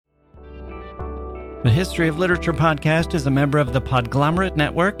The History of Literature podcast is a member of the Podglomerate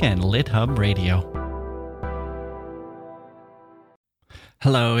Network and LitHub Radio.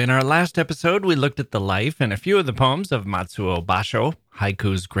 Hello, in our last episode, we looked at the life and a few of the poems of Matsuo Bashō,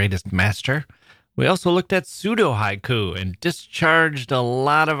 haiku's greatest master. We also looked at pseudo-haiku and discharged a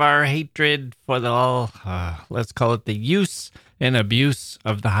lot of our hatred for let's call it the use and abuse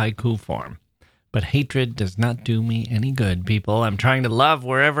of the haiku form. But hatred does not do me any good, people. I'm trying to love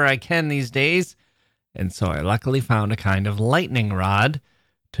wherever I can these days. And so I luckily found a kind of lightning rod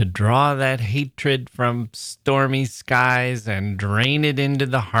to draw that hatred from stormy skies and drain it into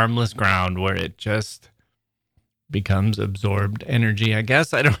the harmless ground where it just becomes absorbed energy, I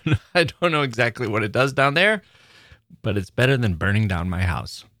guess. I don't know exactly what it does down there, but it's better than burning down my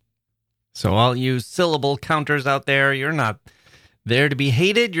house. So all you syllable counters out there, you're not there to be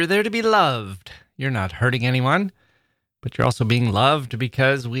hated, you're there to be loved. You're not hurting anyone, but you're also being loved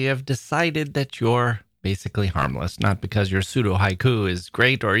because we have decided that you're basically harmless, not because your pseudo-haiku is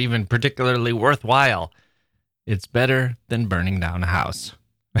great or even particularly worthwhile. It's better than burning down a house.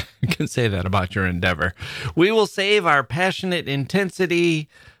 You can say that about your endeavor. We will save our passionate intensity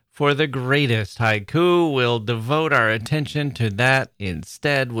for the greatest haiku. We'll devote our attention to that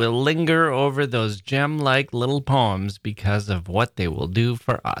instead. We'll linger over those gem-like little poems because of what they will do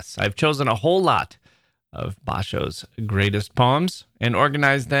for us. I've chosen a whole lot of Bashō's greatest poems and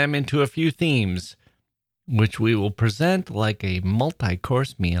organized them into a few themes, which we will present like a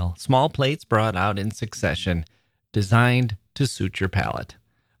multi-course meal, small plates brought out in succession, designed to suit your palate.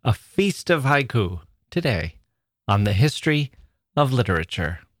 A feast of haiku today on the History of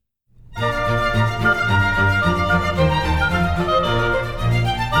Literature.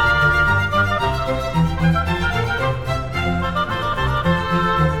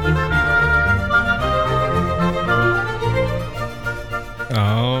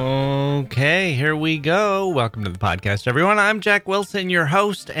 Okay, here we go. Welcome to the podcast, everyone. I'm Jack Wilson, your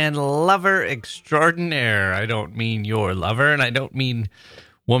host and lover extraordinaire. I don't mean your lover, and I don't mean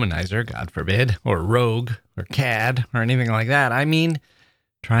womanizer, God forbid, or rogue, or cad, or anything like that. I mean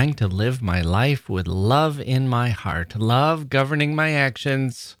trying to live my life with love in my heart, love governing my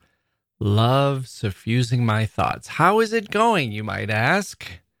actions, love suffusing my thoughts. How is it going, you might ask?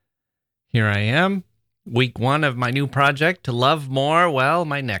 Here I am. Week 1 of my new project, to love more. Well,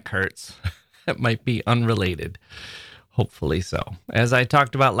 my neck hurts. That might be unrelated. Hopefully so. As I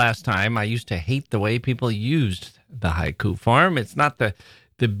talked about last time, I used to hate the way people used the haiku form. It's not the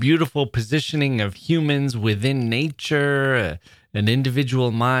beautiful positioning of humans within nature, an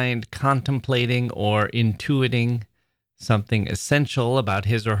individual mind contemplating or intuiting something essential about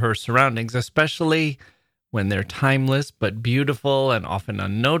his or her surroundings, especially when they're timeless but beautiful and often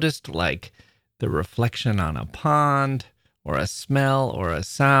unnoticed, like the reflection on a pond, or a smell, or a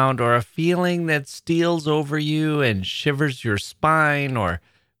sound, or a feeling that steals over you and shivers your spine, or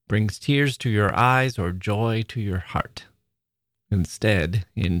brings tears to your eyes, or joy to your heart. Instead,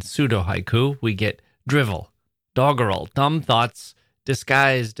 in pseudo-haiku, we get drivel, doggerel, dumb thoughts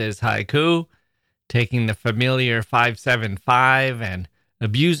disguised as haiku, taking the familiar 5-7-5 and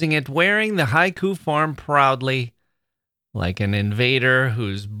abusing it, wearing the haiku form proudly, like an invader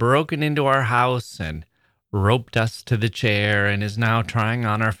who's broken into our house and roped us to the chair and is now trying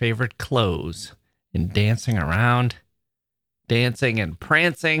on our favorite clothes and dancing around, dancing and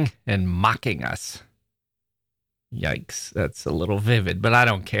prancing and mocking us. Yikes, that's a little vivid, but I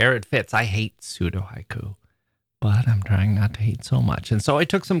don't care. It fits. I hate pseudo-haiku, but I'm trying not to hate so much. And so I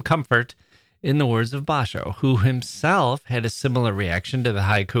took some comfort in the words of Bashō, who himself had a similar reaction to the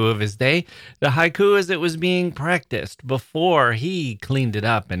haiku of his day, the haiku as it was being practiced before he cleaned it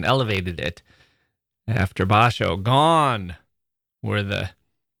up and elevated it. After Bashō, gone were the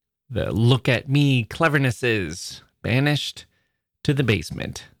look-at-me clevernesses, banished to the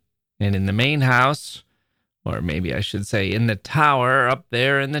basement. And in the main house, or maybe I should say in the tower, up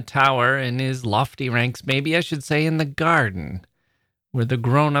there in the tower, in his lofty ranks, maybe I should say in the garden, where the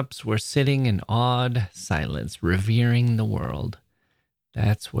grown-ups were sitting in awed silence, revering the world.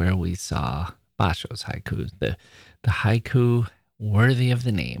 That's where we saw Bashō's haikus, the haiku worthy of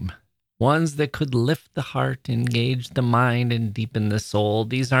the name, ones that could lift the heart, engage the mind, and deepen the soul.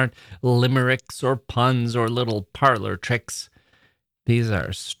 These aren't limericks or puns or little parlor tricks. These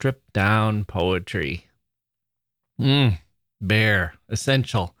are stripped-down poetry. Bare,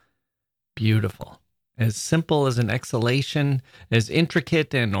 essential, beautiful. As simple as an exhalation, as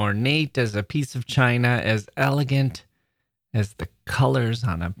intricate and ornate as a piece of china, as elegant as the colors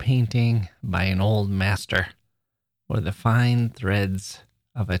on a painting by an old master, or the fine threads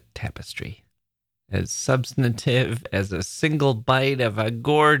of a tapestry. as substantive as a single bite of a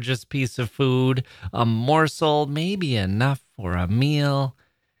gorgeous piece of food, a morsel, maybe enough for a meal,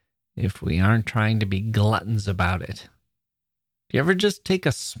 if we aren't trying to be gluttons about it. Do you ever just take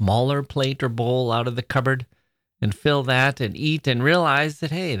a smaller plate or bowl out of the cupboard and fill that and eat and realize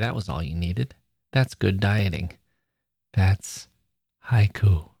that, hey, that was all you needed? That's good dieting. That's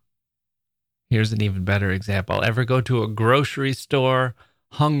haiku. Here's an even better example. Ever go to a grocery store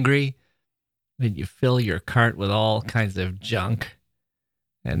hungry and you fill your cart with all kinds of junk,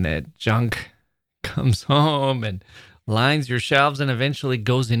 and that junk comes home and lines your shelves and eventually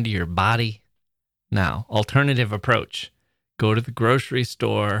goes into your body? Now, alternative approach. Go to the grocery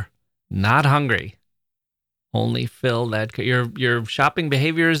store, not hungry. Only fill that. Your shopping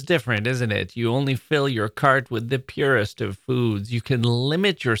behavior is different, isn't it? You only fill your cart with the purest of foods. You can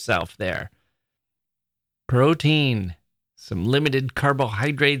limit yourself there. Protein, some limited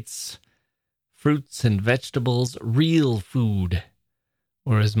carbohydrates, fruits and vegetables, real food.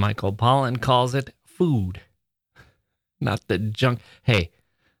 Or as Michael Pollan calls it, food. Not the junk. Hey,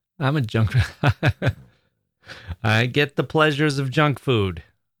 I'm a junk. I get the pleasures of junk food.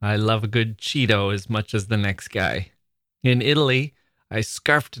 I love a good Cheeto as much as the next guy. In Italy, I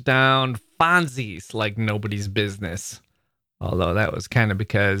scarfed down Fonzies like nobody's business. Although that was kind of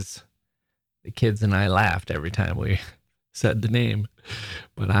because the kids and I laughed every time we said the name.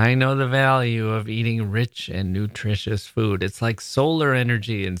 But I know the value of eating rich and nutritious food. It's like solar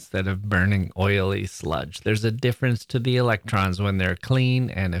energy instead of burning oily sludge. There's a difference to the electrons when they're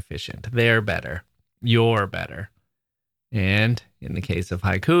clean and efficient. They're better. You're better. And in the case of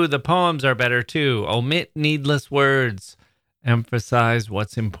haiku, the poems are better too. Omit needless words. Emphasize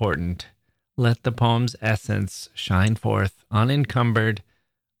what's important. Let the poem's essence shine forth, unencumbered,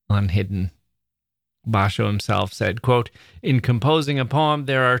 unhidden. Bashō himself said, quote, "In composing a poem,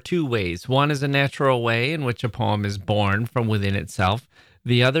 there are two ways. One is a natural way in which a poem is born from within itself.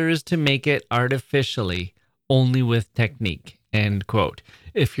 The other is to make it artificially, only with technique." End quote.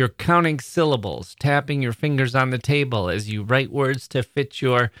 If you're counting syllables, tapping your fingers on the table as you write words to fit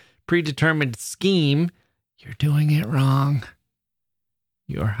your predetermined scheme, you're doing it wrong.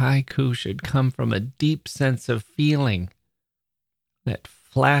 Your haiku should come from a deep sense of feeling, that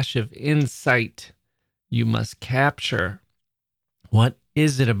flash of insight you must capture. What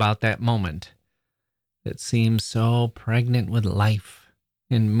is it about that moment that seems so pregnant with life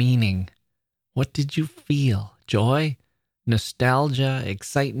and meaning? What did you feel? Joy? Nostalgia?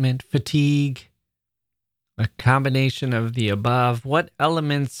 Excitement? Fatigue? A combination of the above? What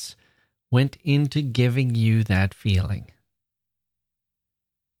elements went into giving you that feeling?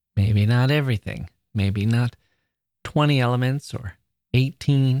 Maybe not everything. Maybe not 20 elements or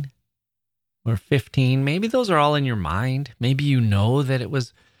 18 or 15. Maybe those are all in your mind. Maybe you know that it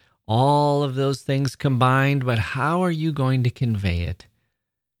was all of those things combined, but how are you going to convey it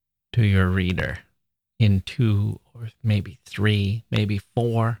to your reader in 2 or maybe 3, maybe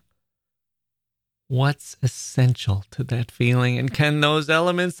 4? What's essential to that feeling? And can those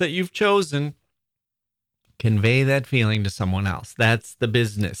elements that you've chosen convey that feeling to someone else? That's the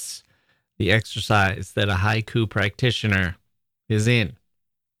business, the exercise that a haiku practitioner is in.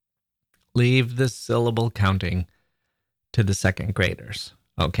 Leave the syllable counting to the second graders.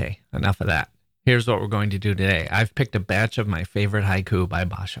 Okay, enough of that. Here's what we're going to do today. I've picked a batch of my favorite haiku by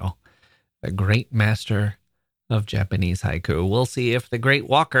Bashō, the great master of Japanese haiku. We'll see if the great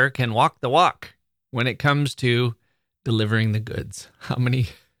walker can walk the walk when it comes to delivering the goods. How many?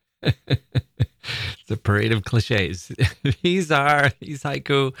 It's a parade of cliches. These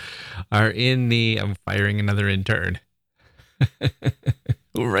haiku are in the, I'm firing another intern.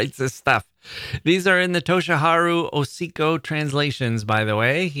 Who writes this stuff? These are in the Toshiharu Osiko translations, by the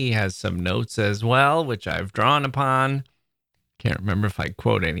way. He has some notes as well, which I've drawn upon. Can't remember if I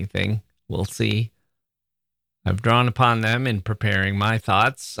quote anything. We'll see. I've drawn upon them in preparing my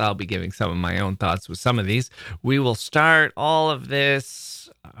thoughts. I'll be giving some of my own thoughts with some of these. We will start all of this,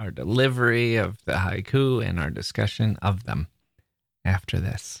 our delivery of the haiku and our discussion of them after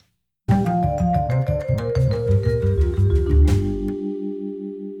this.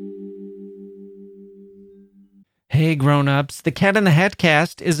 Hey grown-ups, the Cat in the Hat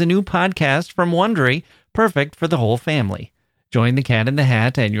Cast is a new podcast from Wondery, perfect for the whole family. Join the Cat in the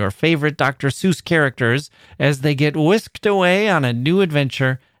Hat and your favorite Dr. Seuss characters as they get whisked away on a new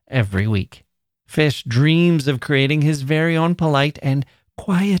adventure every week. Fish dreams of creating his very own polite and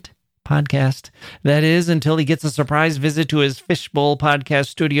quiet podcast. That is, until he gets a surprise visit to his Fishbowl podcast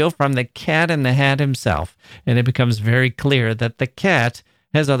studio from the Cat in the Hat himself. And it becomes very clear that the cat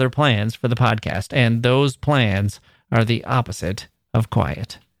has other plans for the podcast, and those plans are the opposite of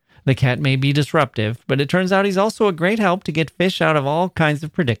quiet. The cat may be disruptive, but it turns out he's also a great help to get fish out of all kinds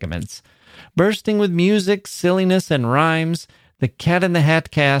of predicaments. Bursting with music, silliness, and rhymes, the Cat in the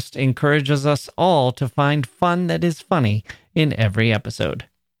Hat cast encourages us all to find fun that is funny in every episode.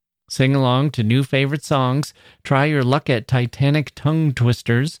 Sing along to new favorite songs, try your luck at Titanic tongue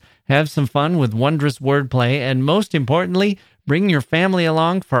twisters, have some fun with wondrous wordplay, and most importantly, bring your family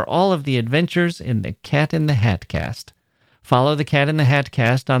along for all of the adventures in the Cat in the Hat cast. Follow the Cat in the Hat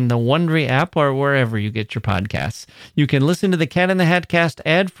cast on the Wondery app or wherever you get your podcasts. You can listen to the Cat in the Hat cast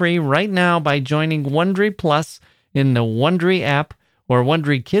ad-free right now by joining Wondery Plus in the Wondery app or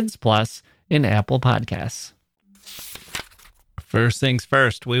Wondery Kids Plus in Apple Podcasts. First things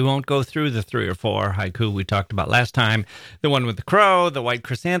first, we won't go through the 3 or 4 haiku we talked about last time. The one with the crow, the white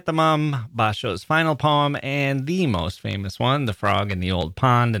chrysanthemum, Bashō's final poem, and the most famous one, the frog in the old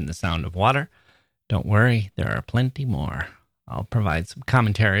pond and the sound of water. Don't worry, there are plenty more. I'll provide some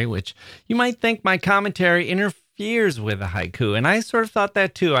commentary, which you might think my commentary interferes with a haiku, and I sort of thought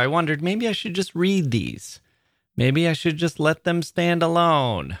that too. I wondered maybe I should just read these. Maybe I should just let them stand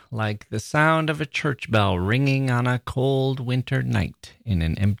alone, like the sound of a church bell ringing on a cold winter night in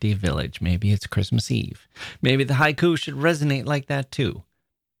an empty village. Maybe it's Christmas Eve. Maybe the haiku should resonate like that too.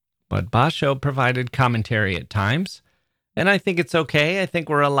 But Bashō provided commentary at times, and I think it's okay. I think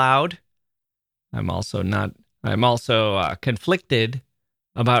we're allowed. I'm also conflicted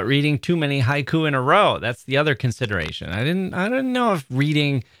about reading too many haiku in a row. That's the other consideration. I didn't know if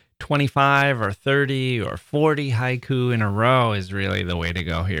reading 25 or 30 or 40 haiku in a row is really the way to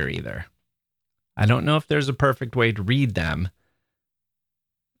go here either. I don't know if there's a perfect way to read them.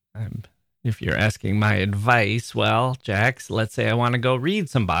 If you're asking my advice, well, Jax, let's say I want to go read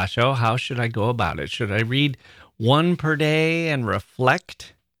some Bashō. How should I go about it? Should I read one per day and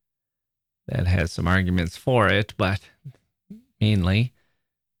reflect? That has some arguments for it, but mainly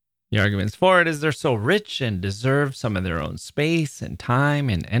the arguments for it is they're so rich and deserve some of their own space and time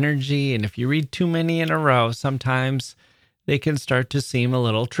and energy. And if you read too many in a row, sometimes they can start to seem a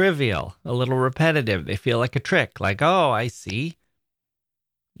little trivial, a little repetitive. They feel like a trick, like, oh, I see.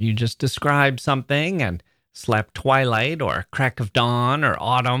 You just described something and slapped twilight or crack of dawn or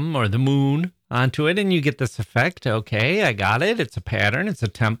autumn or the moon onto it, and you get this effect. Okay, I got it. It's a pattern. It's a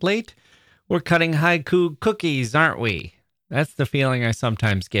template. We're cutting haiku cookies, aren't we? That's the feeling I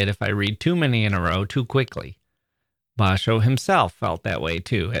sometimes get if I read too many in a row too quickly. Bashō himself felt that way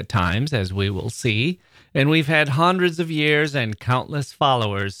too at times, as we will see, and we've had hundreds of years and countless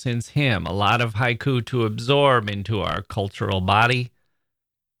followers since him, a lot of haiku to absorb into our cultural body.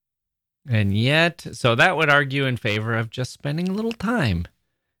 And yet, so that would argue in favor of just spending a little time,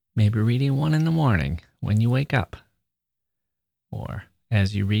 maybe reading one in the morning when you wake up, or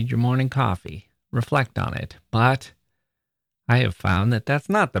as you read your morning coffee, reflect on it. But I have found that that's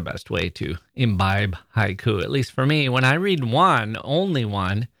not the best way to imbibe haiku, at least for me. When I read one, only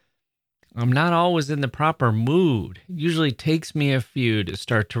one, I'm not always in the proper mood. It usually takes me a few to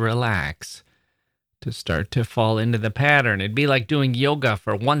start to relax, to start to fall into the pattern. It'd be like doing yoga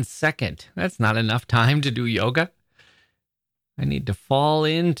for 1 second. That's not enough time to do yoga. I need to fall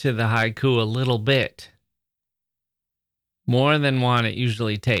into the haiku a little bit. More than one it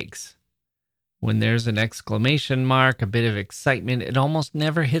usually takes. When there's an exclamation mark, a bit of excitement, it almost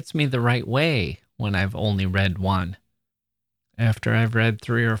never hits me the right way when I've only read one. After I've read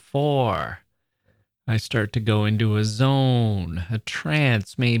 3 or 4, I start to go into a zone, a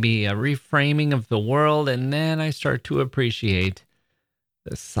trance, maybe a reframing of the world, and then I start to appreciate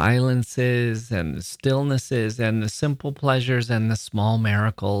the silences and the stillnesses and the simple pleasures and the small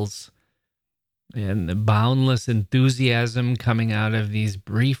miracles and the boundless enthusiasm coming out of these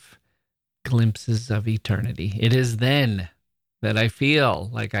brief glimpses of eternity. It is then that I feel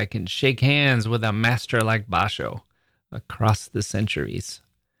like I can shake hands with a master like Bashō across the centuries.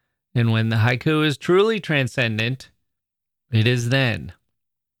 And when the haiku is truly transcendent, it is then,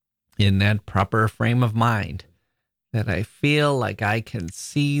 in that proper frame of mind, that I feel like I can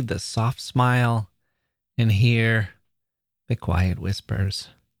see the soft smile and hear the quiet whispers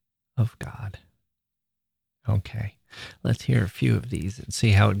of God. Okay, let's hear a few of these and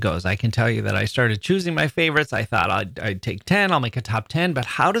see how it goes. I can tell you that I started choosing my favorites. I thought I'd take 10, I'll make a top 10, but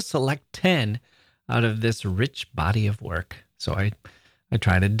how to select 10 out of this rich body of work? So I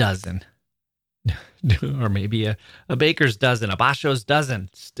tried a dozen, or maybe a baker's dozen, a Bashō's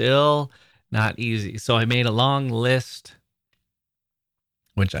dozen. Still not easy. So I made a long list,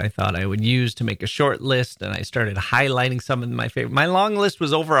 which I thought I would use to make a short list, and I started highlighting some of my favorite. My long list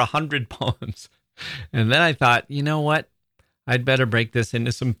was over 100 poems. And then I thought, you know what? I'd better break this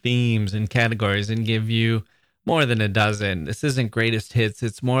into some themes and categories and give you more than a dozen. This isn't greatest hits.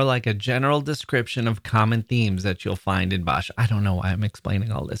 It's more like a general description of common themes that you'll find in Bashō. I don't know why I'm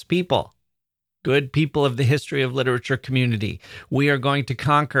explaining all this. People, good people of the history of literature community, we are going to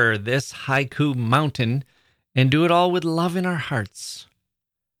conquer this haiku mountain and do it all with love in our hearts.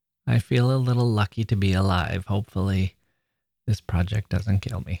 I feel a little lucky to be alive. Hopefully, this project doesn't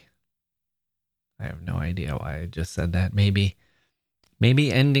kill me. I have no idea why I just said that. Maybe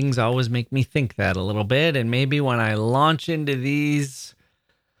endings always make me think that a little bit, and maybe when I launch into these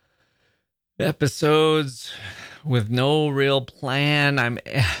episodes with no real plan, I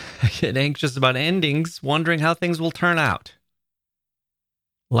get anxious about endings, wondering how things will turn out.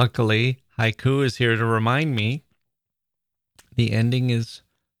 Luckily, Haiku is here to remind me the ending is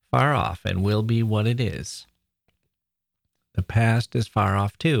far off and will be what it is. The past is far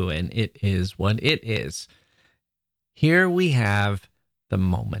off too, and it is what it is. Here we have the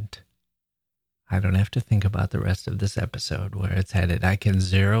moment. I don't have to think about the rest of this episode where it's headed. I can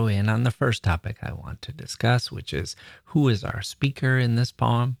zero in on the first topic I want to discuss, which is who is our speaker in this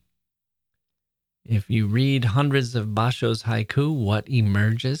poem. If you read hundreds of Bashō's haiku, what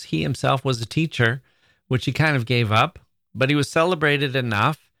emerges? He himself was a teacher, which he kind of gave up, but he was celebrated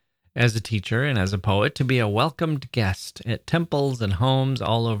enough as a teacher and as a poet to be a welcomed guest at temples and homes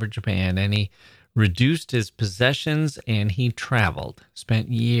all over Japan. And he reduced his possessions and he traveled, spent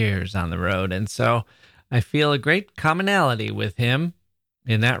years on the road. And so I feel a great commonality with him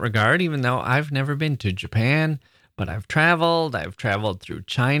in that regard, even though I've never been to Japan, but I've traveled. I've traveled through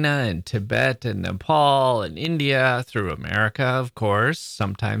China and Tibet and Nepal and India, through America, of course,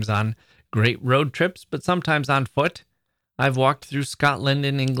 sometimes on great road trips, but sometimes on foot. I've walked through Scotland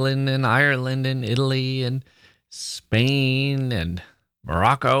and England and Ireland and Italy and Spain and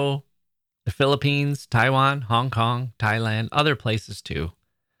Morocco, the Philippines, Taiwan, Hong Kong, Thailand, other places too.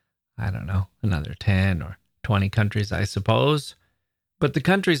 I don't know, another 10 or 20 countries, I suppose. But the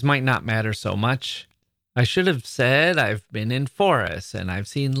countries might not matter so much. I should have said I've been in forests and I've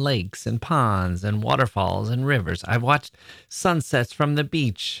seen lakes and ponds and waterfalls and rivers. I've watched sunsets from the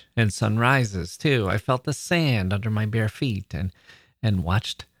beach and sunrises too. I felt the sand under my bare feet and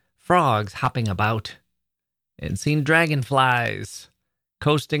watched frogs hopping about and seen dragonflies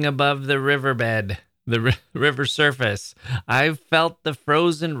coasting above the riverbed, the river surface. I've felt the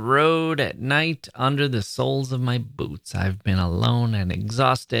frozen road at night under the soles of my boots. I've been alone and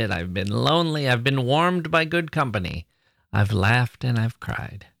exhausted. I've been lonely. I've been warmed by good company. I've laughed and I've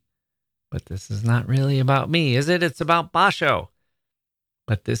cried. But this is not really about me, is it? It's about Bashō.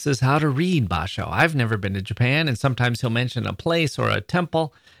 But this is how to read Bashō. I've never been to Japan, and sometimes he'll mention a place or a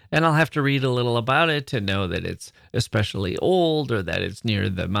temple, and I'll have to read a little about it to know that it's especially old, or that it's near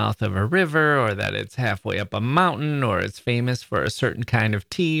the mouth of a river, or that it's halfway up a mountain, or it's famous for a certain kind of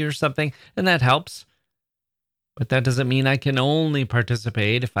tea or something, and that helps. But that doesn't mean I can only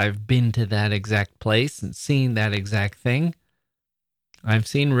participate if I've been to that exact place and seen that exact thing. I've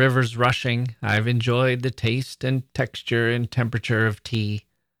seen rivers rushing. I've enjoyed the taste and texture and temperature of tea.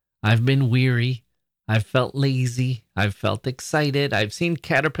 I've been weary. I've felt lazy. I've felt excited. I've seen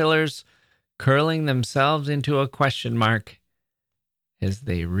caterpillars curling themselves into a question mark as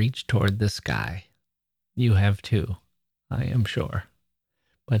they reach toward the sky. You have too, I am sure.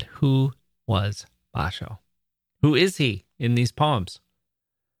 But who was Bashō? Who is he in these poems?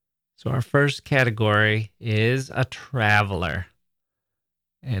 So our first category is a traveler.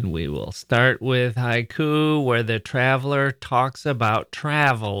 And we will start with haiku, where the traveler talks about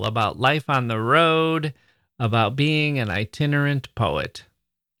travel, about life on the road, about being an itinerant poet.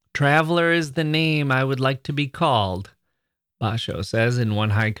 Traveler is the name I would like to be called, Bashō says in one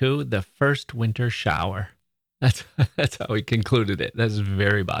haiku, the first winter shower. That's how he concluded it. That's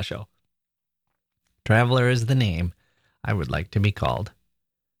very Bashō. Traveler is the name I would like to be called,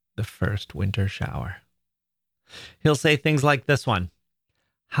 the first winter shower. He'll say things like this one.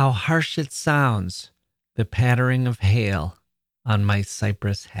 How harsh it sounds, the pattering of hail on my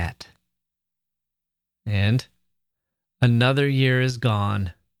cypress hat. And another year is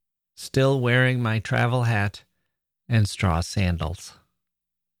gone, still wearing my travel hat and straw sandals.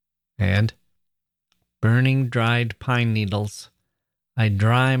 And burning dried pine needles, I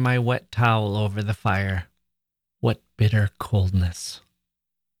dry my wet towel over the fire. What bitter coldness.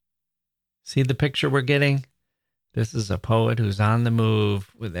 See the picture we're getting? This is a poet who's on the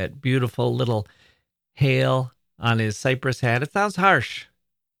move with that beautiful little hail on his cypress hat. It sounds harsh,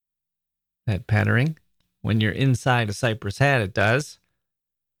 that pattering. When you're inside a cypress hat, it does.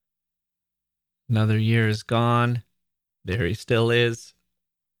 Another year is gone. There he still is.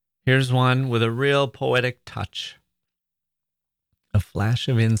 Here's one with a real poetic touch. A flash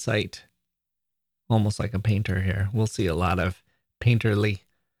of insight. almost like a painter here. We'll see a lot of painterly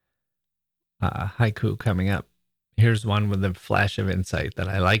haiku coming up. Here's one with a flash of insight that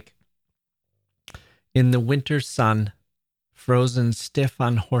I like. In the winter sun, frozen stiff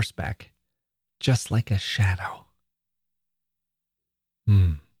on horseback, just like a shadow.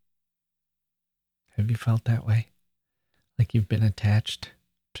 Have you felt that way? Like you've been attached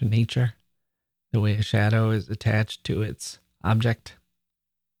to nature, the way a shadow is attached to its object?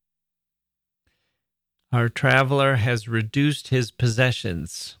 Our traveler has reduced his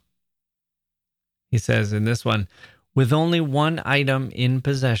possessions. He says in this one, with only one item in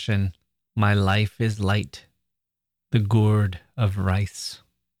possession, my life is light, the gourd of rice.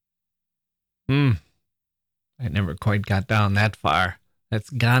 I never quite got down that far. That's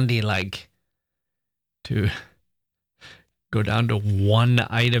Gandhi-like to go down to one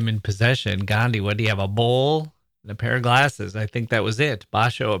item in possession. Gandhi, what do you have, a bowl and a pair of glasses? I think that was it.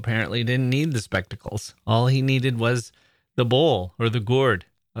 Bashō apparently didn't need the spectacles. All he needed was the bowl or the gourd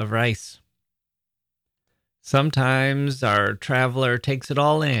of rice. Sometimes our traveler takes it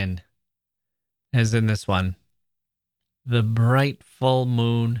all in, as in this one. The bright full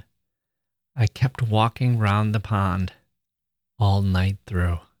moon, I kept walking round the pond all night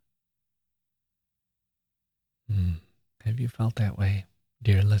through. Have you felt that way,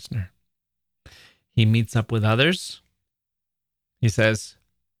 dear listener? He meets up with others. He says,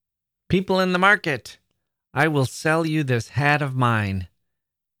 people in the market, I will sell you this hat of mine,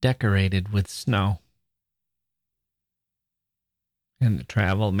 decorated with snow. And the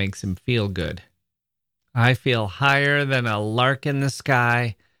travel makes him feel good. I feel higher than a lark in the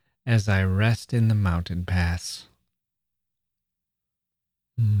sky as I rest in the mountain pass.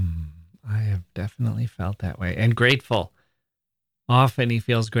 I have definitely felt that way. And grateful. Often he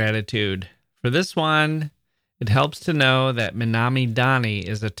feels gratitude. For this one, it helps to know that Minami Dani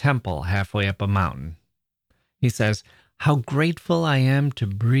is a temple halfway up a mountain. He says, how grateful I am to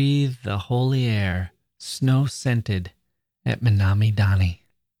breathe the holy air, snow-scented, at Minami Dani.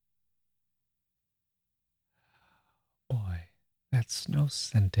 Boy, that's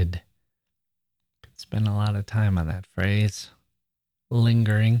snow-scented. Could spend a lot of time on that phrase.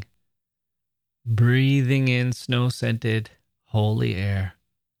 Lingering. Breathing in snow-scented, holy air.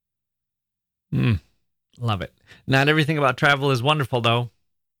 Love it. Not everything about travel is wonderful, though.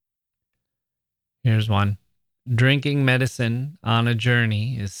 Here's one. Drinking medicine on a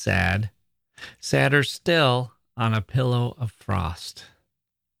journey is sad. Sadder still on a pillow of frost.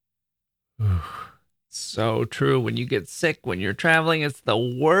 So true. When you get sick, when you're traveling, it's the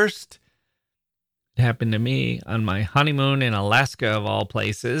worst. It happened to me on my honeymoon in Alaska, of all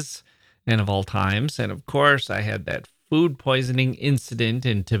places and of all times. And of course, I had that food poisoning incident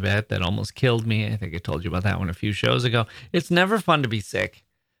in Tibet that almost killed me. I think I told you about that one a few shows ago. It's never fun to be sick.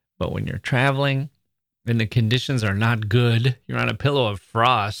 But when you're traveling and the conditions are not good, you're on a pillow of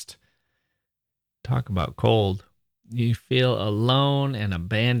frost. Talk about cold. You feel alone and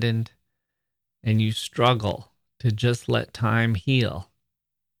abandoned, and you struggle to just let time heal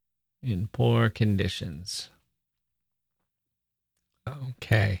in poor conditions.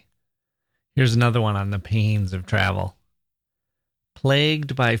 Okay. Here's another one on the pains of travel.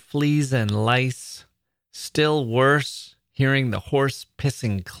 Plagued by fleas and lice, still worse, hearing the horse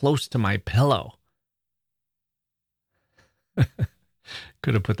pissing close to my pillow.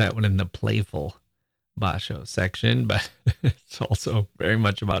 Could have put that one in the playful Bashō section, but it's also very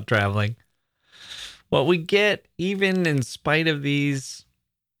much about traveling. What we get, even in spite of these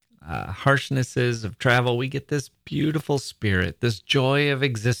harshnesses of travel, we get this beautiful spirit, this joy of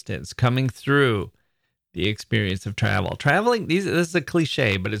existence coming through the experience of travel. Traveling, this is a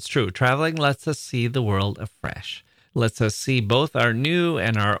cliche, but it's true. Traveling lets us see the world afresh, lets us see both our new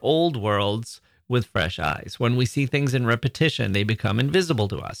and our old worlds with fresh eyes. When we see things in repetition, they become invisible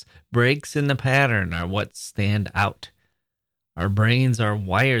to us. Breaks in the pattern are what stand out. Our brains are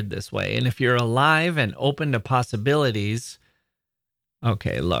wired this way. And if you're alive and open to possibilities,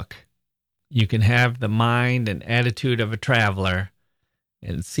 okay, look, you can have the mind and attitude of a traveler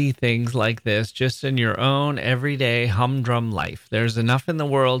and see things like this just in your own everyday humdrum life. There's enough in the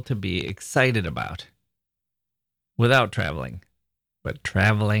world to be excited about without traveling. But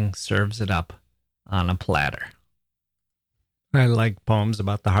traveling serves it up on a platter. I like poems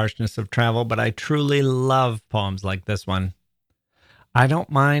about the harshness of travel, but I truly love poems like this one. I don't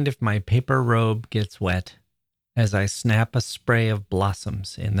mind if my paper robe gets wet as I snap a spray of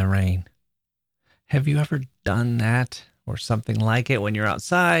blossoms in the rain. Have you ever done that or something like it when you're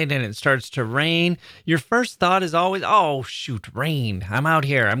outside and it starts to rain? Your first thought is always, oh, shoot, rain. I'm out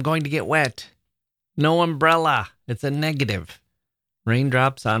here. I'm going to get wet. No umbrella. It's a negative.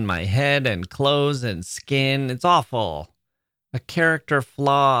 Raindrops on my head and clothes and skin. It's awful. A character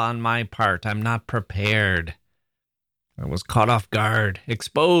flaw on my part. I'm not prepared. I was caught off guard,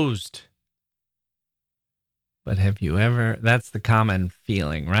 exposed. But have you ever, that's the common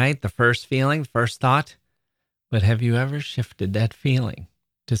feeling, right? The first feeling, first thought. But have you ever shifted that feeling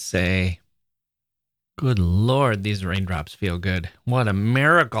to say, good Lord, these raindrops feel good. What a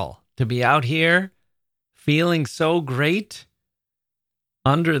miracle to be out here feeling so great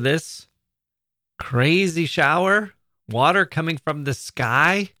under this crazy shower, water coming from the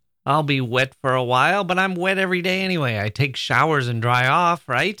sky. I'll be wet for a while, but I'm wet every day anyway. I take showers and dry off,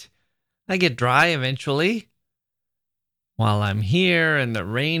 right? I get dry eventually. While I'm here and the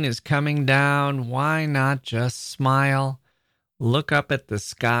rain is coming down, why not just smile, look up at the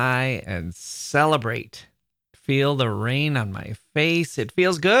sky and celebrate? Feel the rain on my face. It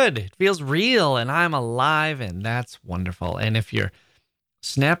feels good. It feels real, and I'm alive, and that's wonderful. And if you're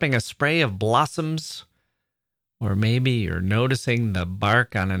snapping a spray of blossoms, or maybe you're noticing the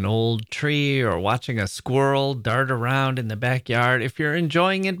bark on an old tree or watching a squirrel dart around in the backyard, if you're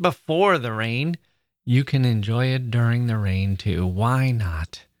enjoying it before the rain, you can enjoy it during the rain too. Why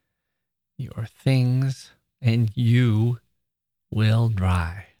not? Your things and you will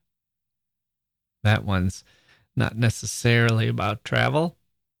dry. That one's not necessarily about travel,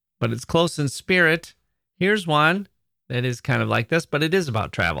 but it's close in spirit. Here's one that is kind of like this, but it is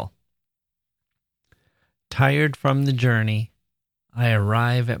about travel. Tired from the journey, I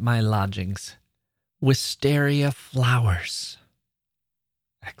arrive at my lodgings. Wisteria flowers!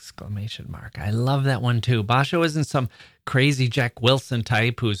 Exclamation mark. I love that one too. Bashō isn't some crazy Jack Wilson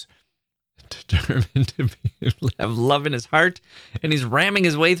type who's determined to have love in his heart, and he's ramming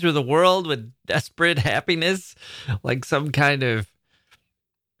his way through the world with desperate happiness, like some kind of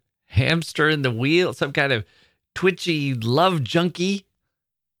hamster in the wheel, some kind of twitchy love junkie.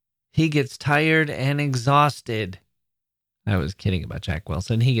 He gets tired and exhausted. I was kidding about Jack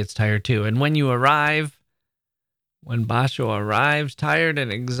Wilson. He gets tired too. And when Bashō arrives, tired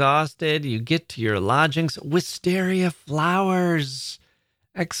and exhausted, you get to your lodgings. Wisteria flowers!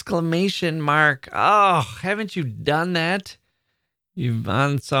 Exclamation mark. Oh, haven't you done that? You've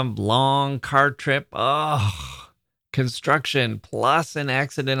on some long car trip. Oh, construction plus an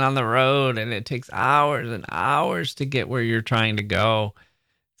accident on the road, and it takes hours and hours to get where you're trying to go.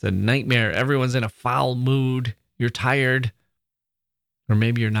 It's a nightmare. Everyone's in a foul mood. You're tired. Or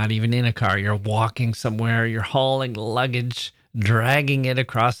maybe you're not even in a car. You're walking somewhere. You're hauling luggage, dragging it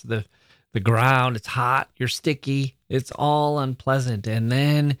across the ground. It's hot. You're sticky. It's all unpleasant. And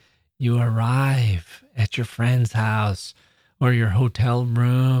then you arrive at your friend's house or your hotel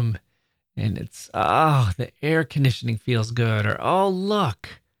room. And it's, the air conditioning feels good. Or, oh, look,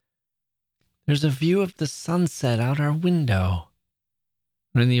 there's a view of the sunset out our window.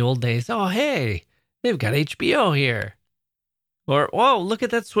 Or in the old days, oh, hey, they've got HBO here. Or, whoa, look at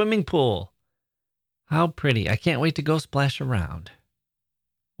that swimming pool. How pretty. I can't wait to go splash around.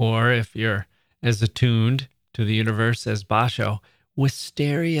 Or if you're as attuned to the universe as Bashō,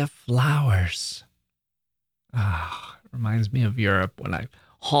 wisteria flowers. Reminds me of Europe when I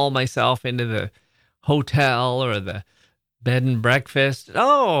haul myself into the hotel or the bed and breakfast.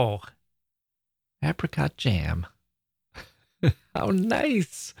 Oh, apricot jam. How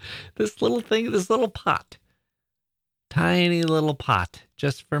nice. This little thing, this little pot. Tiny little pot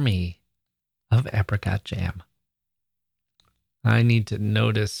just for me of apricot jam. I need to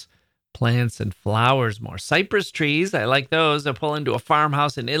notice plants and flowers more. Cypress trees, I like those. I pull into a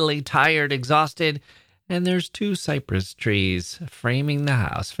farmhouse in Italy, tired, exhausted, and there's 2 cypress trees framing the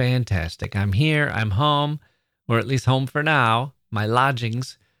house. Fantastic. I'm here, I'm home, or at least home for now. My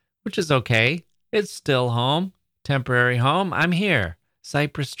lodgings, which is okay. It's still home, temporary home. I'm here.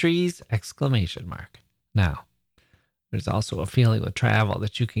 Cypress trees, exclamation mark. Now, there's also a feeling with travel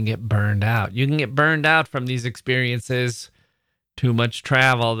that you can get burned out. You can get burned out from these experiences. Too much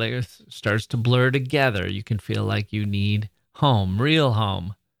travel, they starts to blur together. You can feel like you need home, real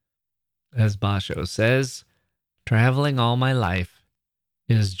home. As Bashō says, traveling all my life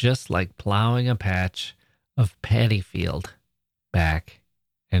is just like plowing a patch of paddy field back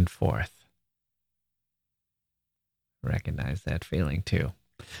and forth. Recognize that feeling too.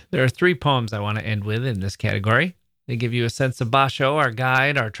 There are 3 poems I want to end with in this category. They give you a sense of Bashō, our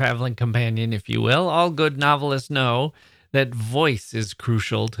guide, our traveling companion, if you will. All good novelists know that voice is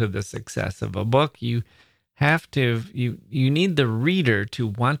crucial to the success of a book. You need the reader to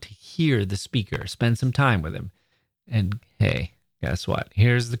want to hear the speaker, spend some time with him. And hey, guess what?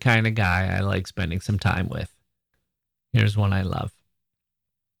 Here's the kind of guy I like spending some time with. Here's one I love.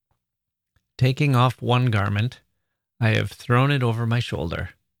 Taking off one garment, I have thrown it over my shoulder.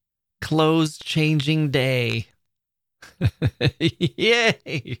 Clothes changing day.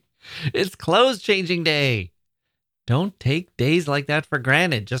 Yay! It's clothes changing day. Don't take days like that for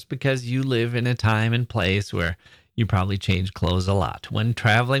granted just because you live in a time and place where you probably change clothes a lot. When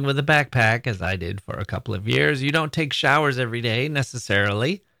traveling with a backpack, as I did for a couple of years, you don't take showers every day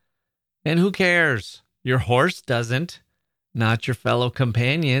necessarily. And who cares? Your horse doesn't. Not your fellow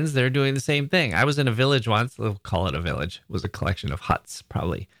companions. They're doing the same thing. I was in a village once. We'll call it a village. It was a collection of huts.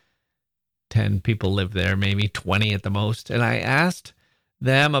 Probably 10 people lived there, maybe 20 at the most. And I asked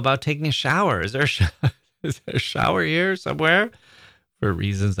them about taking a shower. Is there a shower here somewhere? For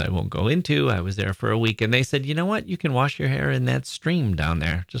reasons I won't go into. I was there for a week. And they said, you know what? You can wash your hair in that stream down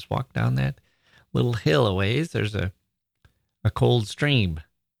there. Just walk down that little hill a ways. There's a cold stream.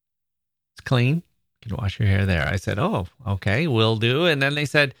 It's clean. You can wash your hair there. I said, oh, okay, will do. And then they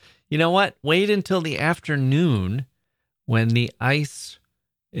said, you know what? Wait until the afternoon when the ice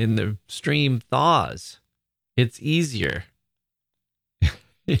in the stream thaws. It's easier.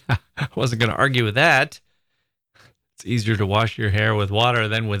 Yeah, I wasn't going to argue with that. It's easier to wash your hair with water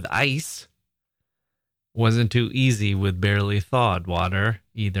than with ice. Wasn't too easy with barely thawed water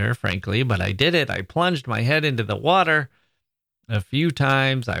either, frankly, but I did it. I plunged my head into the water. A few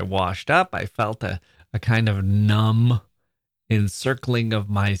times I washed up. I felt a kind of numb encircling of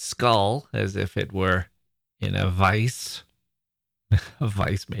my skull as if it were in a vice. A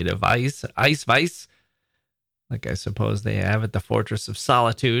vice made of ice. Ice vice. Like I suppose they have at the Fortress of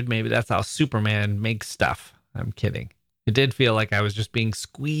Solitude. Maybe that's how Superman makes stuff. I'm kidding. It did feel like I was just being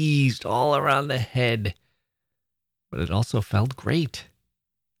squeezed all around the head. But it also felt great.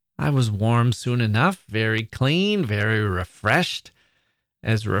 I was warm soon enough, very clean, very refreshed.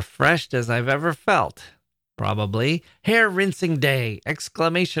 As refreshed as I've ever felt, probably. Hair rinsing day!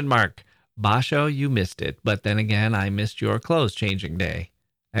 Exclamation mark. Bashō, you missed it. But then again, I missed your clothes changing day.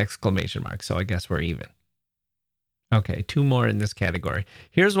 Exclamation mark. So I guess we're even. Okay, 2 more in this category.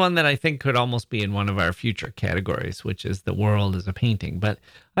 Here's one that I think could almost be in one of our future categories, which is The World as a Painting. But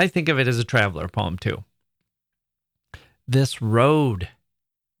I think of it as a traveler poem too. This road,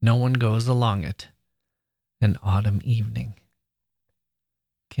 no one goes along it. An autumn evening.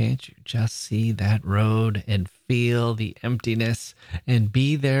 Can't you just see that road and feel the emptiness and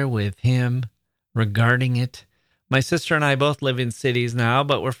be there with him, regarding it? My sister and I both live in cities now,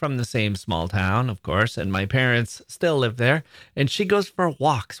 but we're from the same small town, of course, and my parents still live there, and she goes for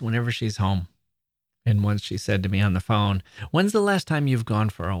walks whenever she's home. And once she said to me on the phone, when's the last time you've gone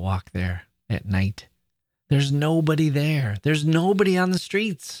for a walk there at night? There's nobody there. There's nobody on the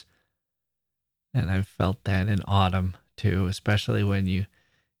streets. And I've felt that in autumn, too, especially when you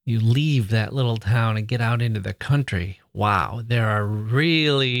leave that little town and get out into the country. Wow, there's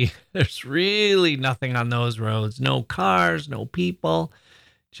really nothing on those roads. No cars, no people,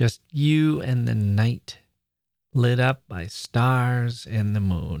 just you and the night lit up by stars and the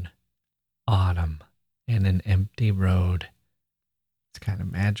moon. Autumn and an empty road. It's kind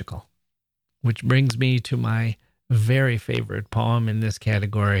of magical. Which brings me to my very favorite poem in this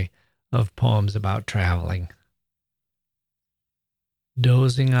category of poems about traveling.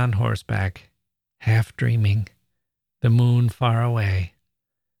 Dozing on horseback, half dreaming, the moon far away,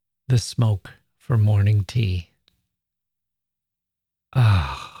 the smoke for morning tea.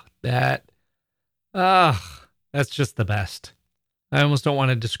 That's just the best. I almost don't want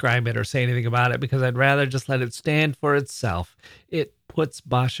to describe it or say anything about it because I'd rather just let it stand for itself. It puts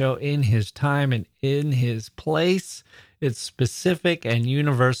Bashō in his time and in his place. It's specific and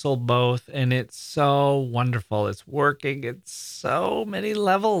universal both, and it's so wonderful. It's working at so many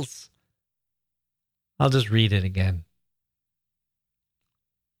levels. I'll just read it again.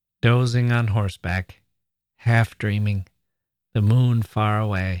 Dozing on horseback, half dreaming, the moon far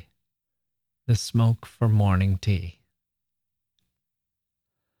away, the smoke for morning tea.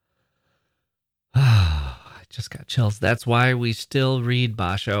 I just got chills. That's why we still read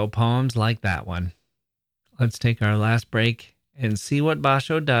Bashō poems like that one. Let's take our last break and see what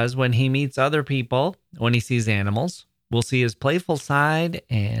Bashō does when he meets other people, when he sees animals. We'll see his playful side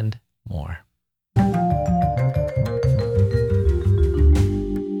and more.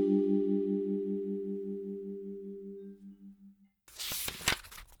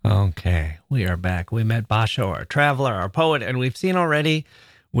 Okay, we are back. We met Bashō, our traveler, our poet, and we've seen already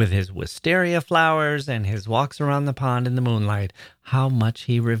with his wisteria flowers and his walks around the pond in the moonlight how much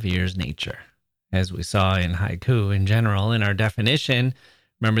he reveres nature. As we saw in haiku in general, in our definition,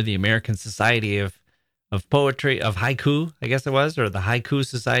 remember the American Society of Poetry, of Haiku, I guess it was, or the Haiku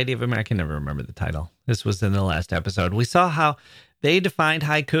Society of America. I can never remember the title. This was in the last episode. We saw how They defined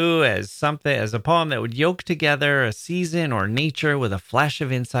haiku as a poem that would yoke together a season or nature with a flash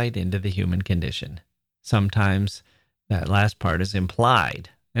of insight into the human condition. Sometimes that last part is implied,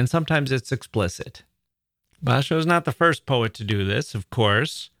 and sometimes it's explicit. Bashō is not the first poet to do this, of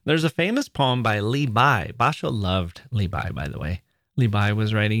course. There's a famous poem by Li Bai. Bashō loved Li Bai, by the way. Li Bai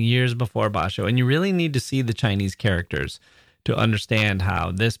was writing years before Bashō, and you really need to see the Chinese characters to understand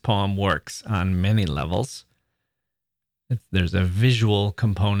how this poem works on many levels. There's a visual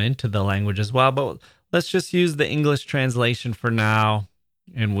component to the language as well, but let's just use the English translation for now,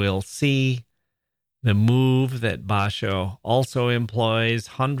 and we'll see the move that Bashō also employs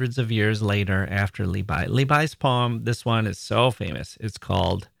hundreds of years later after Li Bai. Li Bai's poem, this one is so famous. It's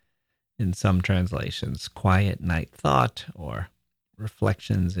called, in some translations, Quiet Night Thought or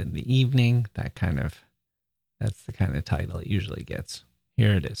Reflections in the Evening. That's the kind of title it usually gets.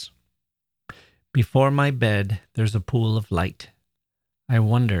 Here it is. Before my bed, there's a pool of light. I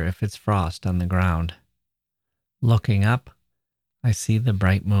wonder if it's frost on the ground. Looking up, I see the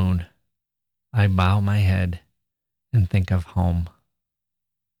bright moon. I bow my head and think of home.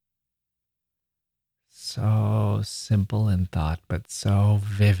 So simple in thought, but so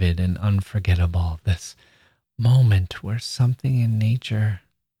vivid and unforgettable. This moment where something in nature,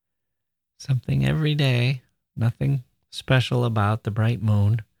 something every day, nothing special about the bright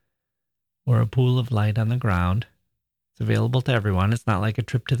moon or a pool of light on the ground. It's available to everyone. It's not like a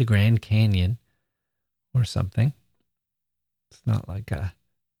trip to the Grand Canyon or something. It's not like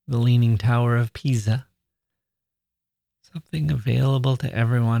the Leaning Tower of Pisa. Something available to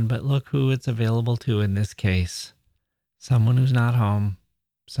everyone, but look who it's available to in this case. Someone who's not home,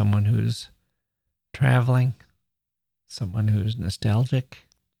 someone who's traveling, someone who's nostalgic,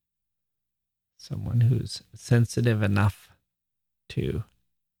 someone who's sensitive enough to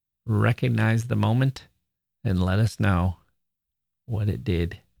recognize the moment and let us know what it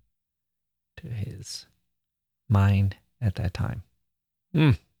did to his mind at that time.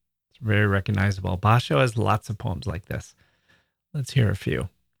 It's very recognizable. Bashō has lots of poems like this. Let's hear a few.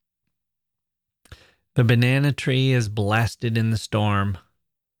 The banana tree is blasted in the storm.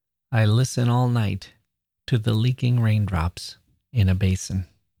 I listen all night to the leaking raindrops in a basin.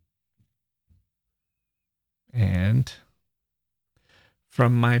 And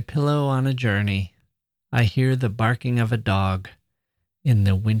from my pillow on a journey, I hear the barking of a dog in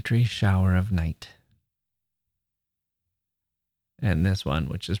the wintry shower of night. And this one,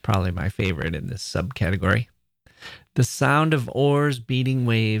 which is probably my favorite in this subcategory. The sound of oars beating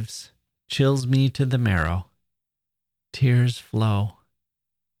waves chills me to the marrow. Tears flow,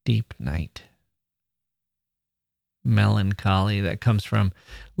 deep night. Melancholy, that comes from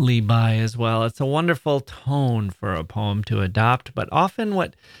Li Bai as well. It's a wonderful tone for a poem to adopt, but often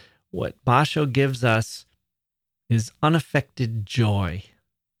what Bashō gives us is unaffected joy,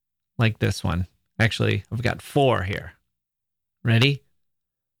 like this one. Actually, I've got 4 here. Ready?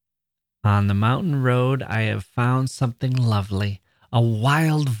 On the mountain road, I have found something lovely, a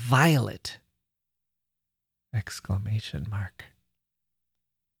wild violet! Exclamation mark.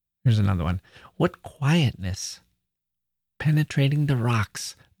 Here's another one. What quietness! Penetrating the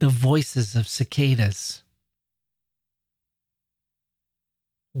rocks, the voices of cicadas.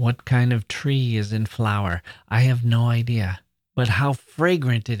 What kind of tree is in flower? I have no idea, but how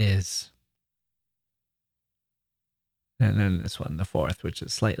fragrant it is. And then this one, the 4th, which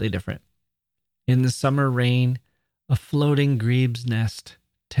is slightly different. In the summer rain, a floating grebe's nest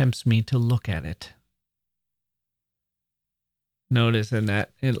tempts me to look at it. Notice in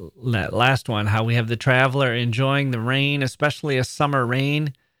that last one how we have the traveler enjoying the rain, especially a summer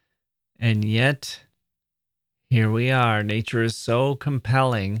rain. And yet, here we are. Nature is so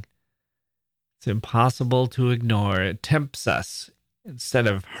compelling. It's impossible to ignore. It tempts us. Instead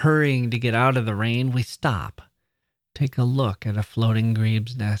of hurrying to get out of the rain, we stop. Take a look at a floating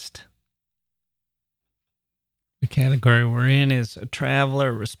grebe's nest. The category we're in is a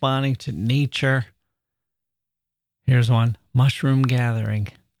traveler responding to nature. Here's one. Mushroom gathering,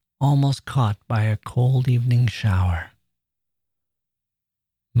 almost caught by a cold evening shower.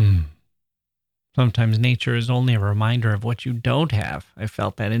 Sometimes nature is only a reminder of what you don't have. I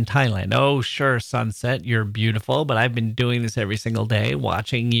felt that in Thailand. Oh, sure, sunset, you're beautiful, but I've been doing this every single day,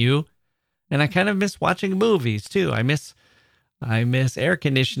 watching you. And I kind of miss watching movies, too. I miss air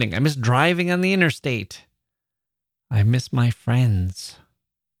conditioning. I miss driving on the interstate. I miss my friends.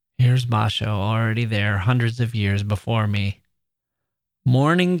 Here's Bashō, already there, hundreds of years before me.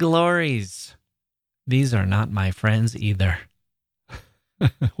 Morning glories. These are not my friends either.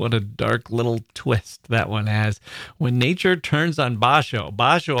 What a dark little twist that one has. When nature turns on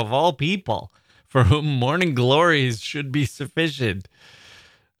Bashō of all people, for whom morning glories should be sufficient.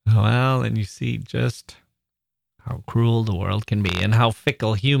 Well, and you see just how cruel the world can be and how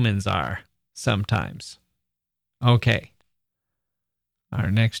fickle humans are sometimes. Okay. Our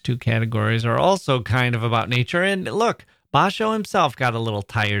next two categories are also kind of about nature. And look, Bashō himself got a little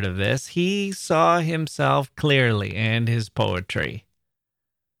tired of this. He saw himself clearly and his poetry.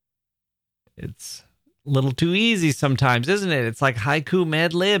 It's a little too easy sometimes, isn't it? It's like haiku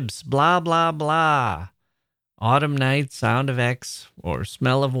mad libs, blah, blah, blah. Autumn night, sound of X, or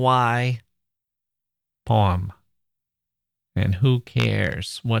smell of Y. Poem. And who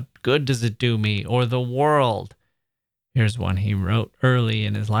cares? What good does it do me or the world? Here's one he wrote early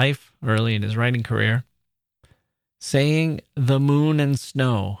in his life, early in his writing career. Saying the moon and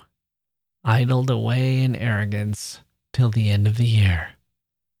snow idled away in arrogance till the end of the year.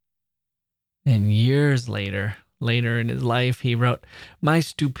 And years later in his life, he wrote, my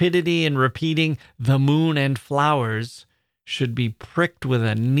stupidity in repeating the moon and flowers should be pricked with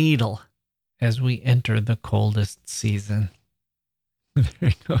a needle as we enter the coldest season. There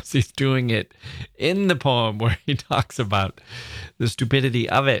he goes. He's doing it in the poem where he talks about the stupidity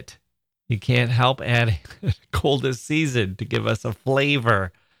of it. He can't help adding the coldest season to give us a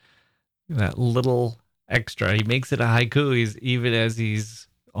flavor. That little extra. He makes it a haiku, even as he's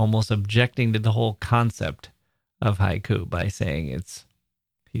almost objecting to the whole concept of haiku by saying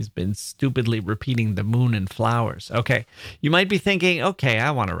he's been stupidly repeating the moon and flowers. Okay, you might be thinking, okay,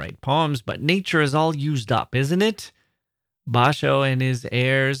 I want to write poems, but nature is all used up, isn't it? Bashō and his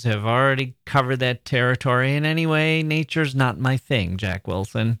heirs have already covered that territory, and anyway, nature's not my thing, Jack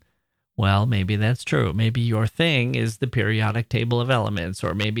Wilson. Well, maybe that's true. Maybe your thing is the periodic table of elements,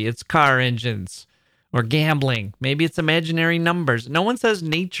 or maybe it's car engines, or gambling. Maybe it's imaginary numbers. No one says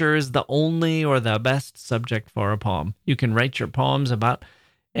nature is the only or the best subject for a poem. You can write your poems about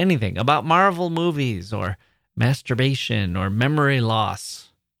anything, about Marvel movies, or masturbation, or memory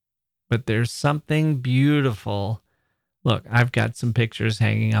loss. But there's something beautiful. Look, I've got some pictures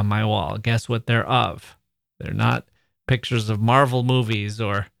hanging on my wall. Guess what they're of? They're not pictures of Marvel movies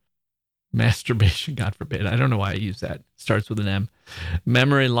or masturbation, God forbid. I don't know why I use that. Starts with an M.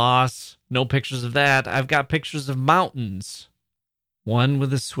 Memory loss, no pictures of that. I've got pictures of mountains. One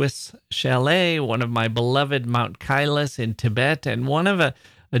with a Swiss chalet, one of my beloved Mount Kailas in Tibet, and one of a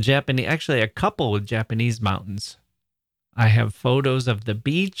Japanese, actually a couple with Japanese mountains. I have photos of the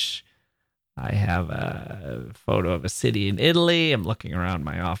beach. I have a photo of a city in Italy. I'm looking around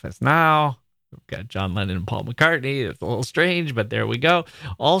my office now. We've got John Lennon and Paul McCartney. It's a little strange, but there we go.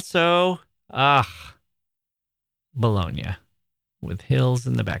 Also, Bologna with hills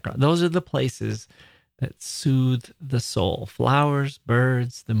in the background. Those are the places that soothe the soul. Flowers,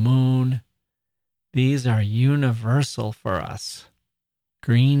 birds, the moon. These are universal for us.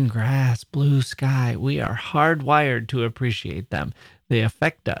 Green grass, blue sky. We are hardwired to appreciate them. They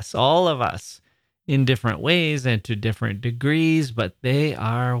affect us, all of us, in different ways and to different degrees, but they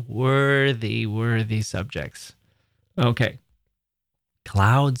are worthy subjects. Okay.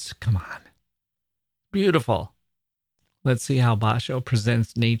 Clouds, come on. Beautiful. Let's see how Bashō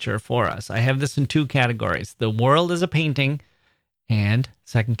presents nature for us. I have this in two categories. The world is a painting, and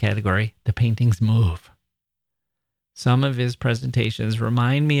second category, the paintings move. Some of his presentations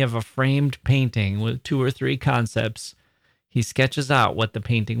remind me of a framed painting with 2 or 3 concepts. He sketches out what the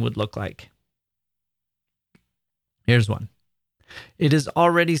painting would look like. Here's one. It is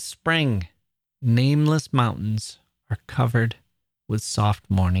already spring. Nameless mountains are covered with soft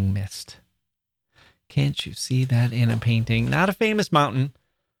morning mist. Can't you see that in a painting? Not a famous mountain.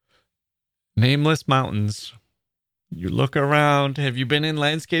 Nameless mountains. You look around. Have you been in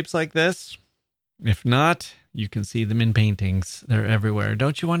landscapes like this? If not, you can see them in paintings. They're everywhere.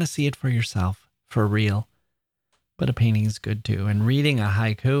 Don't you want to see it for yourself? For real? But a painting is good too. And reading a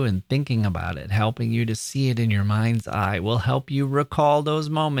haiku and thinking about it, helping you to see it in your mind's eye, will help you recall those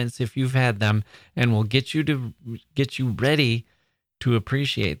moments if you've had them, and will get you ready to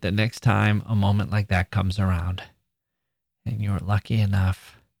appreciate the next time a moment like that comes around. And you're lucky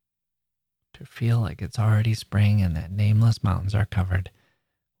enough to feel like it's already spring and that nameless mountains are covered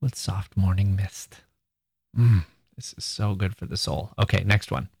with soft morning mist. This is so good for the soul. Okay,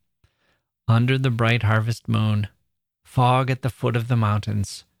 next one. Under the bright harvest moon, fog at the foot of the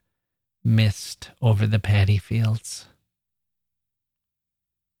mountains, mist over the paddy fields.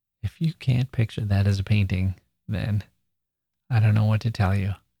 If you can't picture that as a painting, then I don't know what to tell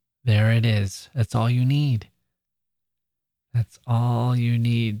you. There it is. That's all you need. That's all you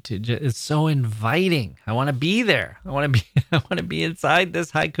need to it's so inviting. I want to be there. I want to be inside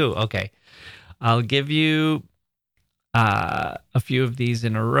this haiku. Okay. I'll give you a few of these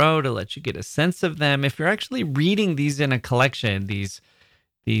in a row to let you get a sense of them. If you're actually reading these in a collection, these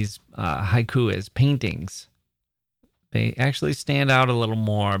haiku as paintings, they actually stand out a little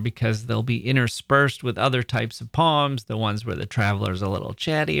more because they'll be interspersed with other types of poems, the ones where the traveler's a little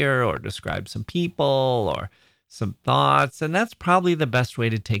chattier or describes some people or some thoughts, and that's probably the best way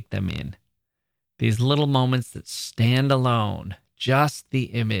to take them in. These little moments that stand alone, just the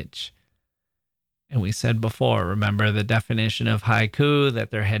image. And we said before, remember the definition of haiku,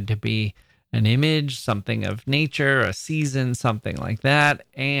 that there had to be an image, something of nature, a season, something like that,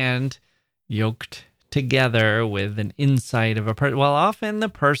 and yoked together with an insight of a person. Well, often the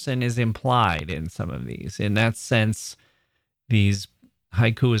person is implied in some of these. In that sense, these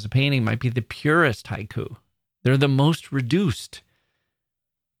haiku as a painting might be the purest haiku. They're the most reduced.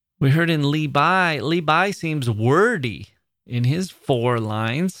 We heard in Li Bai seems wordy in his 4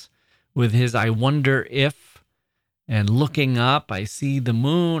 lines with his I wonder if, and looking up, I see the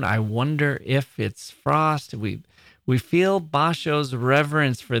moon, I wonder if it's frost. We feel Bashō's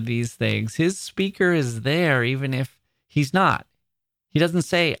reverence for these things. His speaker is there even if he's not. He doesn't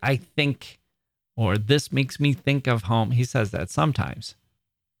say, I think, or this makes me think of home. He says that sometimes.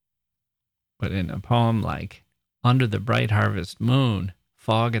 But in a poem like Under the Bright Harvest Moon,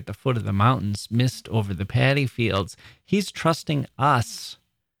 fog at the foot of the mountains, mist over the paddy fields, he's trusting us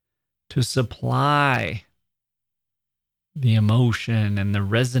to supply the emotion and the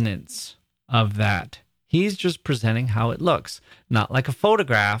resonance of that. He's just presenting how it looks, not like a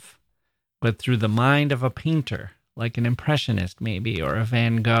photograph, but through the mind of a painter, like an impressionist maybe, or a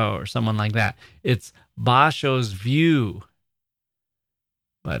Van Gogh or someone like that. It's Bashō's view,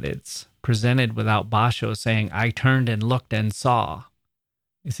 but it's presented without Bashō saying, I turned and looked and saw.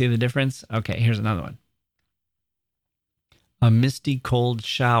 You see the difference? Okay, here's another one. A misty cold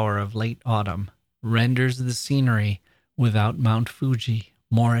shower of late autumn renders the scenery without Mount Fuji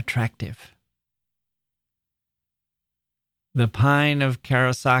more attractive. The pine of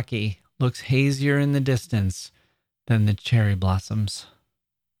Karasaki looks hazier in the distance than the cherry blossoms.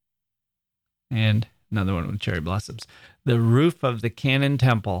 And another one with cherry blossoms. The roof of the Kannon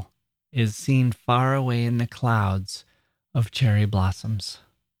Temple is seen far away in the clouds of cherry blossoms.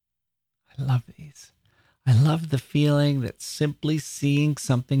 I love these. I love the feeling that simply seeing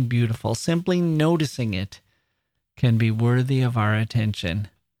something beautiful, simply noticing it, can be worthy of our attention,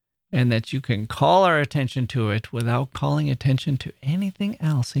 and that you can call our attention to it without calling attention to anything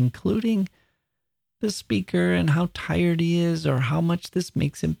else, including the speaker and how tired he is or how much this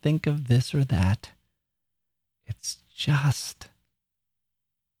makes him think of this or that. It's just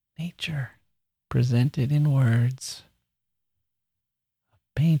nature presented in words. A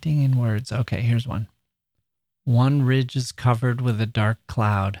painting in words. Okay, here's one. One ridge is covered with a dark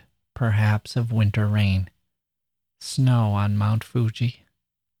cloud, perhaps of winter rain. Snow on Mount Fuji.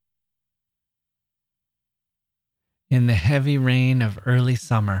 In the heavy rain of early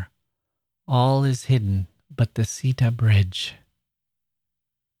summer, all is hidden but the Sita Bridge.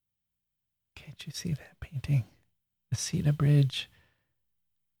 Can't you see that painting? The Sita Bridge.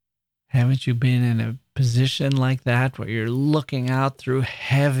 Haven't you been in a position like that where you're looking out through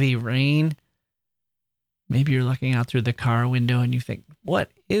heavy rain? Maybe you're looking out through the car window and you think, what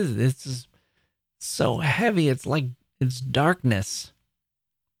is this? This is so heavy. It's like it's darkness.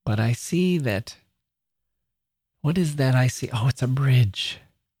 But I see that. What is that I see? Oh, it's a bridge.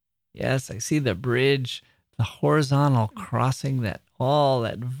 Yes, I see the bridge, the horizontal crossing that, all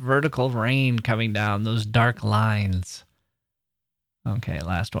that vertical rain coming down, those dark lines. Okay,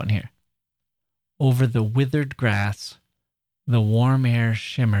 last one here. Over the withered grass, the warm air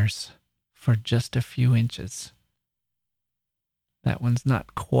shimmers for just a few inches. That one's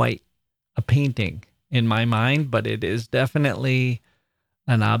not quite a painting in my mind, but it is definitely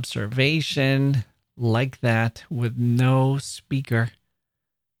an observation like that with no speaker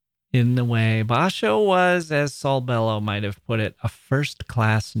in the way. Bashō was, as Saul Bellow might have put it, a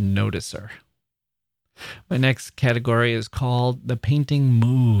first-class noticer. My next category is called The Painting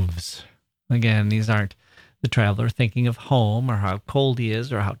Moves. Again, these aren't the traveler thinking of home or how cold he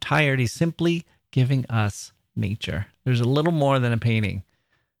is or how tired. He's simply giving us nature. There's a little more than a painting.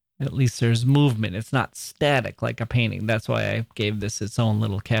 At least there's movement. It's not static like a painting. That's why I gave this its own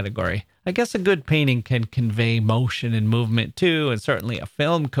little category. I guess a good painting can convey motion and movement too, and certainly a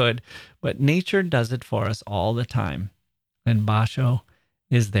film could, but nature does it for us all the time, and Bashō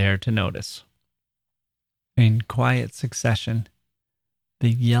is there to notice. In quiet succession, the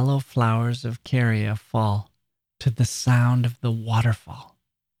yellow flowers of Caria fall to the sound of the waterfall.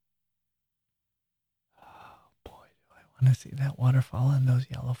 Oh boy, do I want to see that waterfall and those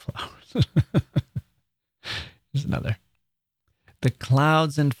yellow flowers. Here's another. The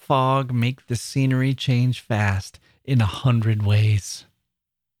clouds and fog make the scenery change fast in 100 ways.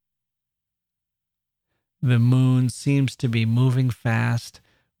 The moon seems to be moving fast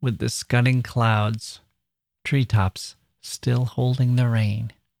with the scudding clouds, treetops still holding the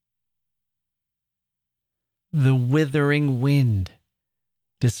rain. The withering wind,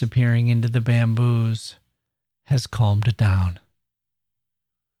 disappearing into the bamboos, has calmed down.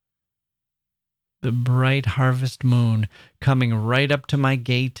 The bright harvest moon coming right up to my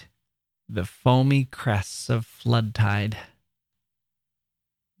gate, the foamy crests of flood tide.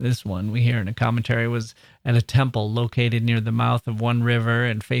 This one we hear in a commentary was at a temple located near the mouth of one river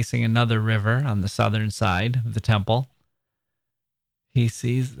and facing another river on the southern side of the temple. He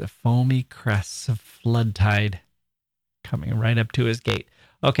sees the foamy crests of flood tide coming right up to his gate.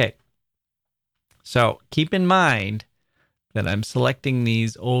 Okay, so keep in mind that I'm selecting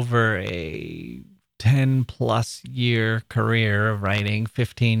these over a 10 plus year career of writing,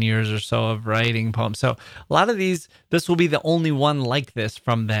 15 years or so of writing poems. So a lot of these, this will be the only one like this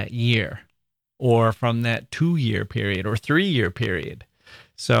from that year or from that 2-year period or 3-year period.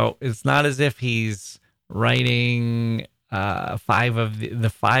 So it's not as if he's writing 5 of the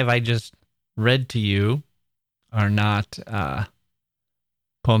 5 I just read to you are not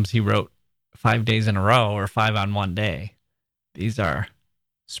poems he wrote 5 days in a row or 5 on one day. These are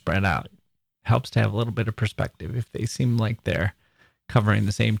spread out. Helps to have a little bit of perspective if they seem like they're covering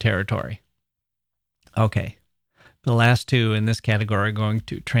the same territory. Okay. The last 2 in this category are going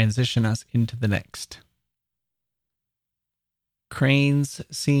to transition us into the next. Cranes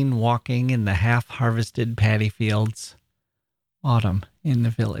seen walking in the half-harvested paddy fields. Autumn in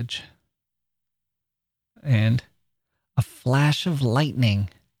the village. And a flash of lightning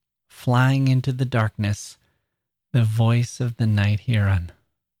flying into the darkness. The voice of the night heron.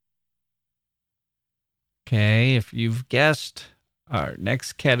 Okay, if you've guessed, our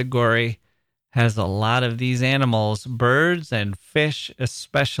next category has a lot of these animals, birds and fish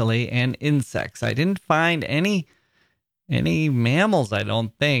especially, and insects. I didn't find any mammals, I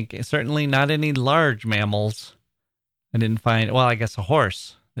don't think. Certainly not any large mammals. I didn't find, well, I guess a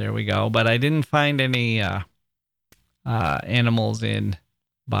horse. There we go. But I didn't find any animals in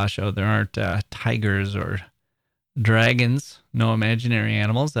Bashō. There aren't tigers or dragons, no imaginary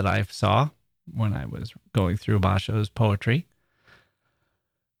animals that I saw when I was going through Bashō's poetry.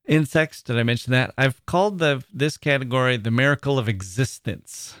 Insects, did I mention that? I've called this category the miracle of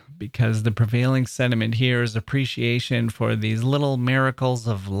existence because the prevailing sentiment here is appreciation for these little miracles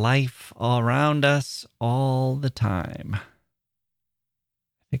of life all around us all the time. I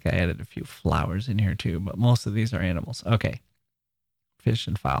think I added a few flowers in here too, but most of these are animals. Okay. Fish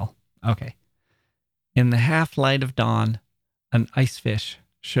and fowl. Okay. In the half light of dawn, an ice fish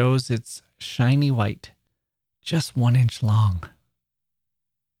shows its shiny white, just 1 inch long.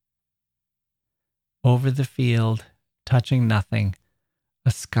 Over the field, touching nothing, a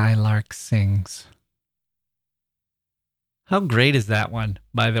skylark sings. How great is that one,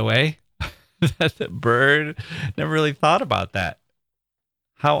 by the way? That the bird, never really thought about that.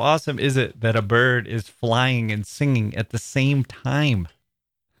 How awesome is it that a bird is flying and singing at the same time?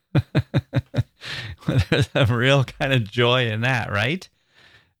 There's a real kind of joy in that, right?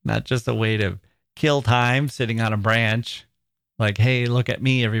 Not just a way to kill time sitting on a branch, like, hey, look at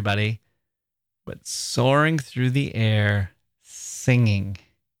me, everybody, but soaring through the air, singing.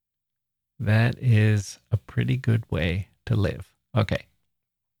 That is a pretty good way to live. Okay.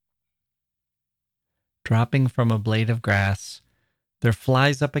 Dropping from a blade of grass, there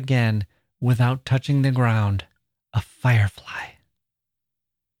flies up again, without touching the ground, a firefly.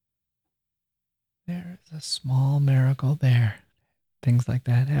 There is a small miracle there. Things like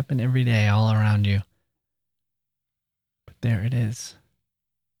that happen every day all around you. But there it is.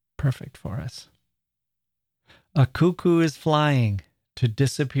 Perfect for us. A cuckoo is flying to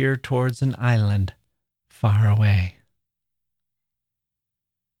disappear towards an island far away.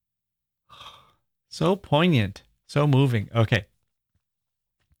 So poignant, so moving. Okay.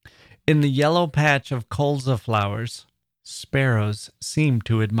 In the yellow patch of colza flowers, sparrows seem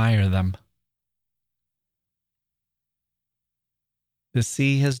to admire them. The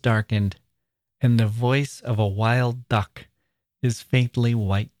sea has darkened, and the voice of a wild duck is faintly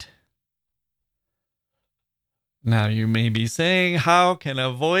white. Now you may be saying, how can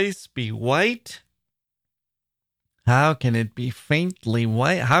a voice be white? How can it be faintly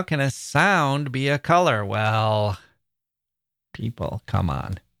white? How can a sound be a color? Well, people, come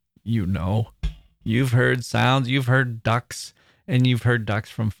on. You know. You've heard sounds, you've heard ducks, and you've heard ducks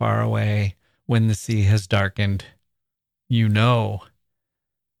from far away when the sea has darkened. You know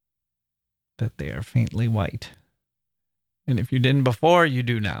that they are faintly white. And if you didn't before, you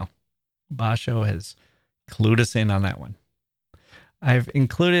do now. Bashō has clued us in on that one. I've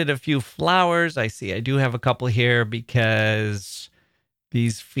included a few flowers. I do have a couple here because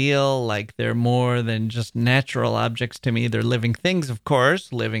these feel like they're more than just natural objects to me. They're living things, of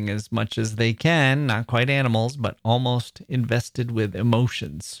course, living as much as they can, not quite animals, but almost invested with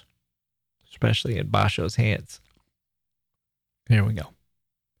emotions, especially at Bashō's hands. Here we go.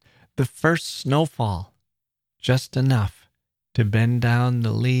 The first snowfall, just enough to bend down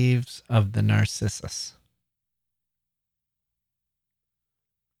the leaves of the narcissus.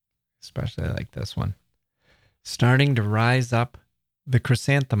 Especially like this one. Starting to rise up, the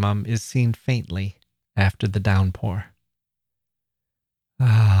chrysanthemum is seen faintly after the downpour.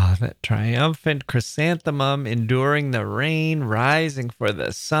 Ah, that triumphant chrysanthemum enduring the rain, rising for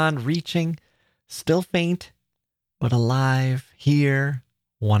the sun, reaching, still faint, but alive, here,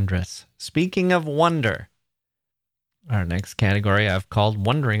 wondrous. Speaking of wonder, our next category I've called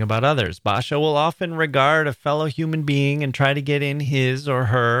wondering about others. Bashō will often regard a fellow human being and try to get in his or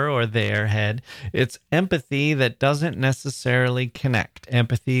her or their head. It's empathy that doesn't necessarily connect.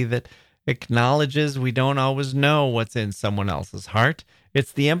 Empathy that acknowledges we don't always know what's in someone else's heart.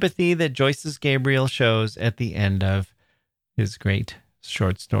 It's the empathy that Joyce's Gabriel shows at the end of his great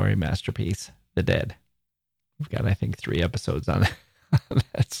short story masterpiece, The Dead. We've got, I think, 3 episodes on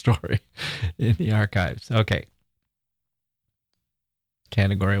that story in the archives. Okay.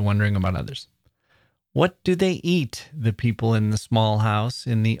 Category wondering about others. What do they eat, the people in the small house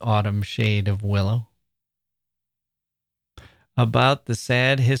in the autumn shade of willow? About the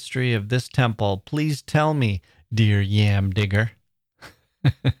sad history of this temple, please tell me, dear yam digger.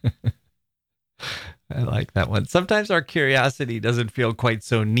 I like that one. Sometimes our curiosity doesn't feel quite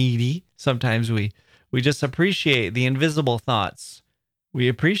so needy. Sometimes we just appreciate the invisible thoughts. We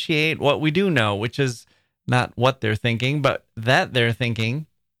appreciate what we do know, which is not what they're thinking, but that they're thinking,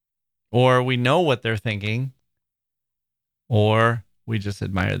 or we know what they're thinking, or we just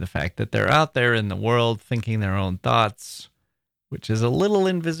admire the fact that they're out there in the world thinking their own thoughts, which is a little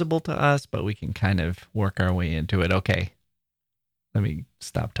invisible to us, but we can kind of work our way into it. Okay, let me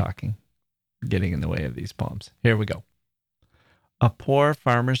stop talking, getting in the way of these poems. Here we go. A poor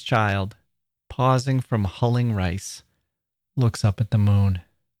farmer's child, pausing from hulling rice, looks up at the moon.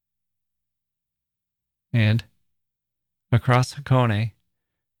 And across Hakone,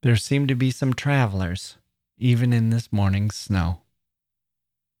 there seem to be some travelers, even in this morning's snow.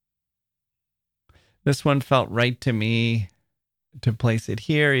 This one felt right to me to place it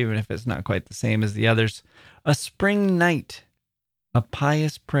here, even if it's not quite the same as the others. A spring night, a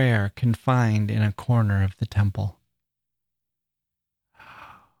pious prayer confined in a corner of the temple.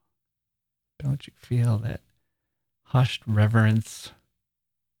 Don't you feel that hushed reverence?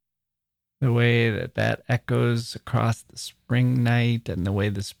 The way that echoes across the spring night and the way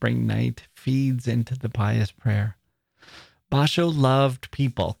the spring night feeds into the pious prayer. Bashō loved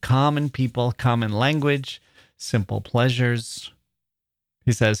people, common language, simple pleasures.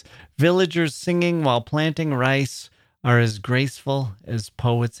 He says, villagers singing while planting rice are as graceful as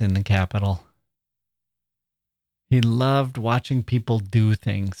poets in the capital. He loved watching people do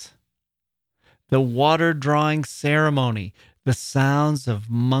things. The water drawing ceremony, the sounds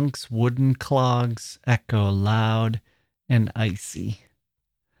of monks' wooden clogs echo loud and icy.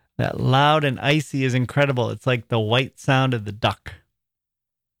 That loud and icy is incredible. It's like the white sound of the duck.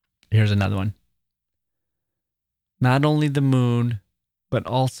 Here's another one. Not only the moon, but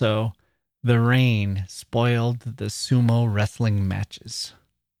also the rain spoiled the sumo wrestling matches.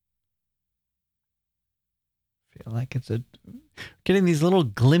 Feel like it's getting these little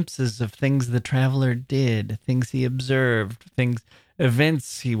glimpses of things the traveler did, things he observed,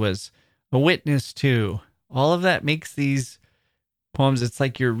 events he was a witness to. All of that makes these poems, it's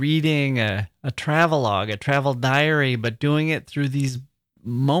like you're reading a travelogue, a travel diary, but doing it through these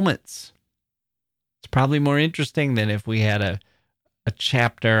moments. It's probably more interesting than if we had a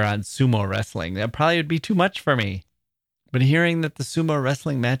chapter on sumo wrestling. That probably would be too much for me. But hearing that the sumo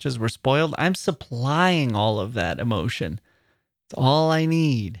wrestling matches were spoiled, I'm supplying all of that emotion. It's all I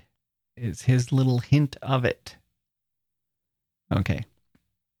need is his little hint of it. Okay.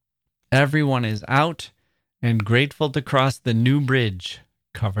 Everyone is out and grateful to cross the new bridge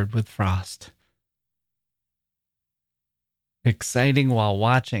covered with frost. Exciting while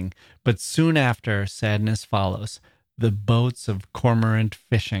watching, but soon after, sadness follows. The boats of cormorant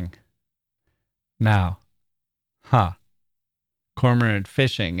fishing. Now, cormorant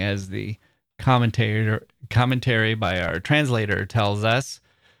fishing, as the commentary by our translator tells us,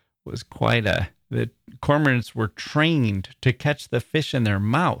 was quite the cormorants were trained to catch the fish in their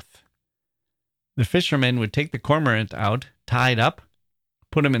mouth. The fishermen would take the cormorant out, tied up,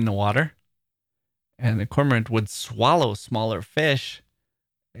 put him in the water, and the cormorant would swallow smaller fish.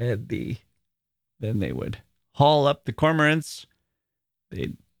 And then they would haul up the cormorants.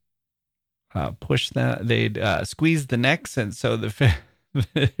 They'd they'd squeeze the necks, and so the fish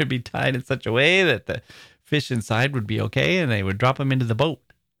would be tied in such a way that the fish inside would be okay, and they would drop them into the boat.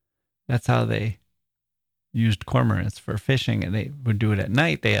 That's how they used cormorants for fishing, and they would do it at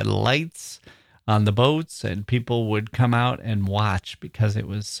night. They had lights on the boats, and people would come out and watch because it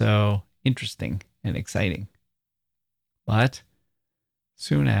was so interesting and exciting. But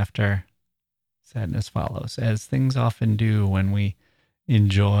soon after, sadness follows, as things often do when we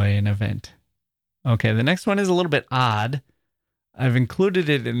enjoy an event. Okay, the next one is a little bit odd. I've included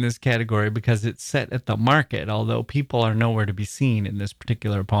it in this category because it's set at the market, although people are nowhere to be seen in this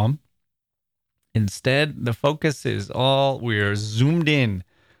particular poem. Instead, the focus is we're zoomed in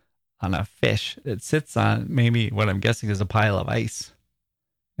on a fish that sits on maybe what I'm guessing is a pile of ice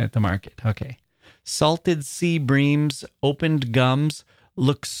at the market. Okay. Salted sea breams, opened gums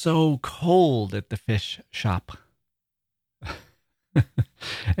look so cold at the fish shop.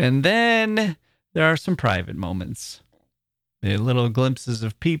 And then there are some private moments. The little glimpses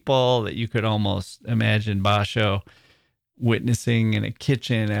of people that you could almost imagine Bashō witnessing in a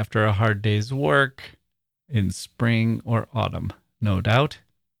kitchen after a hard day's work in spring or autumn, no doubt.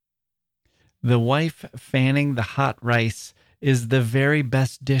 The wife fanning the hot rice is the very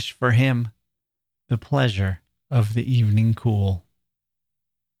best dish for him, the pleasure of the evening cool.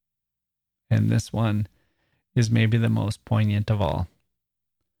 And this one is maybe the most poignant of all.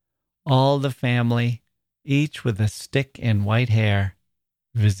 All the family, each with a stick and white hair,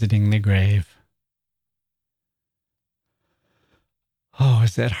 visiting the grave. Oh,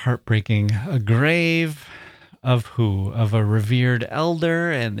 is that heartbreaking? A grave of who? Of a revered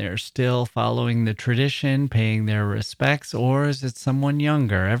elder, and they're still following the tradition, paying their respects, or is it someone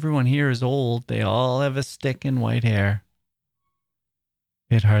younger? Everyone here is old. They all have a stick and white hair.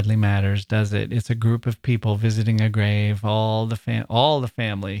 It hardly matters, does it? It's a group of people visiting a grave, all the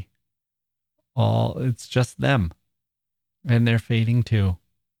family. It's just them. And they're fading too,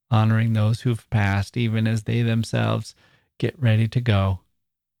 honoring those who've passed, even as they themselves get ready to go.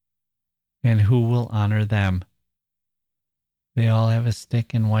 And who will honor them? They all have a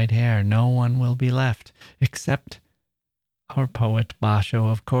stick and white hair. No one will be left, except our poet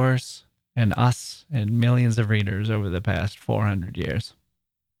Bashō, of course, and us and millions of readers over the past 400 years.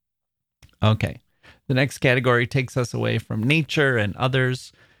 Okay, the next category takes us away from nature and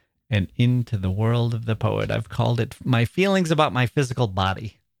others and into the world of the poet. I've called it my feelings about my physical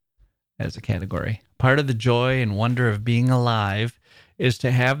body as a category. Part of the joy and wonder of being alive is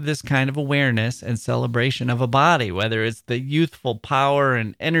to have this kind of awareness and celebration of a body, whether it's the youthful power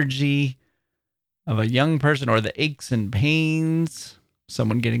and energy of a young person or the aches and pains,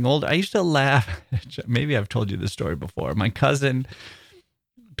 someone getting older. I used to laugh. Maybe I've told you this story before. My cousin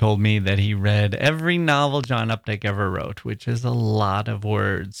told me that he read every novel John Updike ever wrote, which is a lot of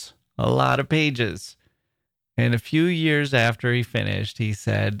words, a lot of pages. And a few years after he finished, he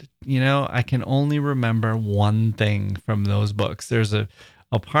said, I can only remember one thing from those books. There's a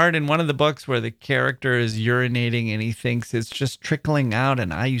part in one of the books where the character is urinating and he thinks it's just trickling out,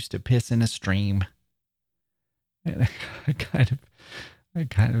 and I used to piss in a stream. And I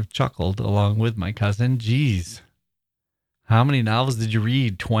kind of chuckled along with my cousin. Geez, how many novels did you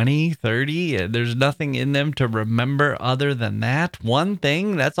read? 20, 30? There's nothing in them to remember other than that one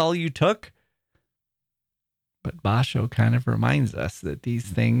thing? That's all you took? But Bashō kind of reminds us that these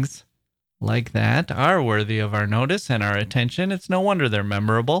things like that are worthy of our notice and our attention. It's no wonder they're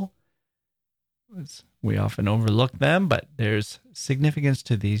memorable. We often overlook them, but there's significance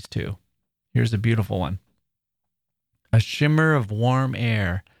to these too. Here's a beautiful one. A shimmer of warm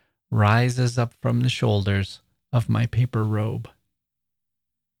air rises up from the shoulders of my paper robe.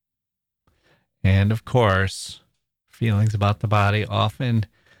 And of course, feelings about the body often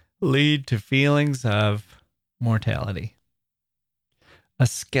lead to feelings of mortality. A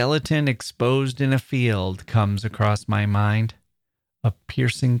skeleton exposed in a field comes across my mind. A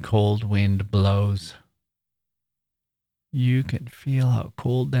piercing cold wind blows. You can feel how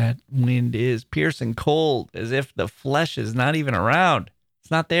cold that wind is. Piercing cold, as if the flesh is not even around. It's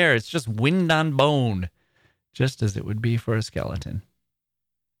not there. It's just wind on bone, just as it would be for a skeleton.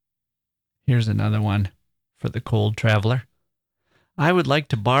 Here's another one for the cold traveler. I would like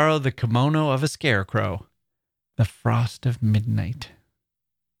to borrow the kimono of a scarecrow. The frost of midnight.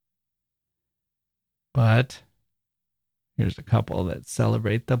 But here's a couple that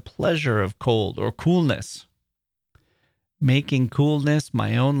celebrate the pleasure of cold or coolness. Making coolness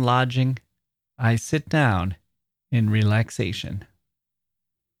my own lodging, I sit down in relaxation.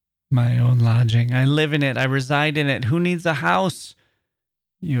 My own lodging. I live in it. I reside in it. Who needs a house?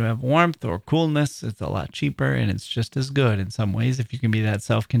 You have warmth or coolness. It's a lot cheaper, and it's just as good in some ways. If you can be that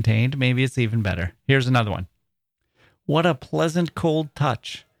self-contained, maybe it's even better. Here's another one. What a pleasant cold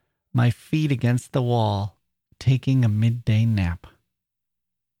touch. My feet against the wall, taking a midday nap.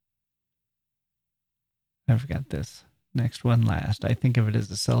 I've got this next one last. I think of it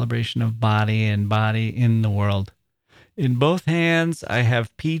as a celebration of body and body in the world. In both hands, I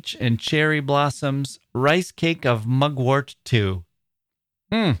have peach and cherry blossoms, rice cake of mugwort too.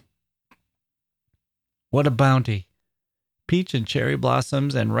 What a bounty. Peach and cherry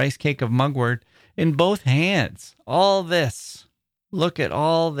blossoms and rice cake of mugwort in both hands. All this. Look at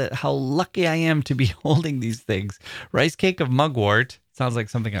all that, how lucky I am to be holding these things. Rice cake of mugwort. Sounds like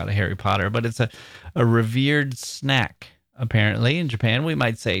something out of Harry Potter, but it's a revered snack. Apparently, in Japan, we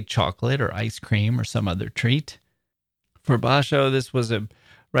might say chocolate or ice cream or some other treat. For Bashō, this was a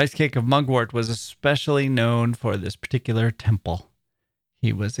rice cake of mugwort was especially known for this particular temple.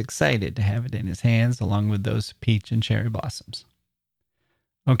 He was excited to have it in his hands along with those peach and cherry blossoms.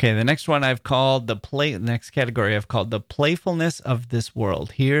 Okay, the next one I've called next category I've called the playfulness of this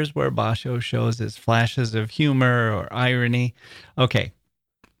world. Here's where Bashō shows his flashes of humor or irony. Okay.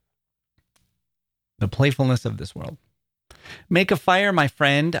 The playfulness of this world. Make a fire, my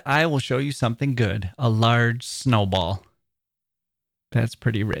friend. I will show you something good. A large snowball. That's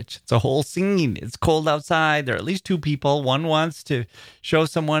pretty rich. It's a whole scene. It's cold outside. There are at least two people. One wants to show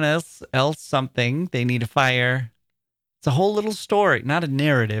someone else something. They need a fire. It's a whole little story, not a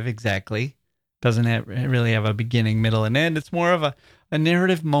narrative exactly. Doesn't really have a beginning, middle, and end. It's more of a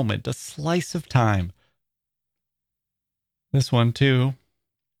narrative moment, a slice of time. This one, too.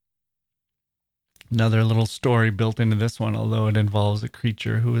 Another little story built into this one, although it involves a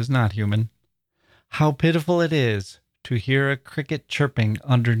creature who is not human. How pitiful it is to hear a cricket chirping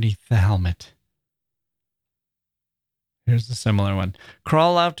underneath the helmet. Here's a similar one.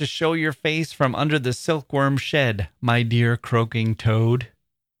 Crawl out to show your face from under the silkworm shed, my dear croaking toad.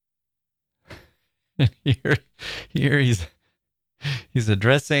 Here he's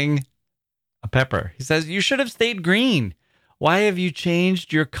addressing a pepper. He says, you should have stayed green. Why have you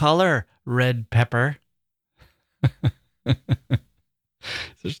changed your color, red pepper?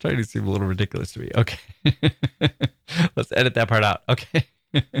 It's starting to seem a little ridiculous to me. Okay. Let's edit that part out. Okay.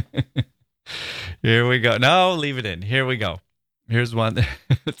 Here we go. No, leave it in. Here we go. Here's one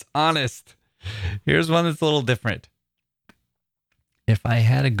that's honest. Here's one that's a little different. If I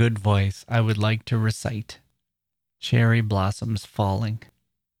had a good voice, I would like to recite Cherry Blossoms Falling.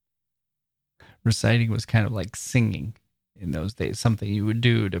 Reciting was kind of like singing in those days, something you would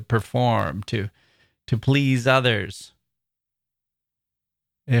do to perform, to please others.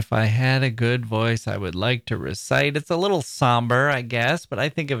 If I had a good voice, I would like to recite. It's a little somber, I guess, but I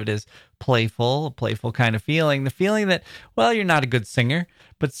think of it as playful, a playful kind of feeling. The feeling that, well, you're not a good singer,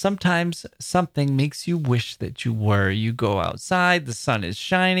 but sometimes something makes you wish that you were. You go outside, the sun is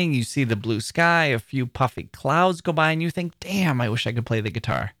shining, you see the blue sky, a few puffy clouds go by, and you think, damn, I wish I could play the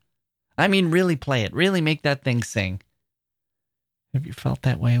guitar. I mean, really play it. Really make that thing sing. Have you felt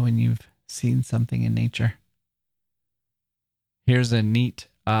that way when you've seen something in nature? Here's a neat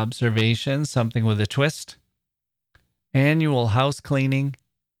observation, something with a twist. Annual house cleaning,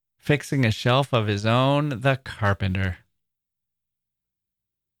 fixing a shelf of his own, the carpenter.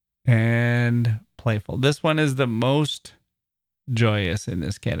 And playful. This one is the most joyous in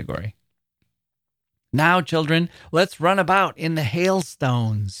this category. Now, children, let's run about in the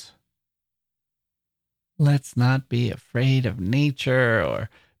hailstones. Let's not be afraid of nature or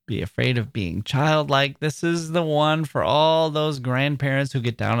be afraid of being childlike. This is the one for all those grandparents who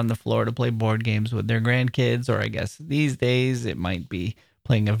get down on the floor to play board games with their grandkids, or I guess these days it might be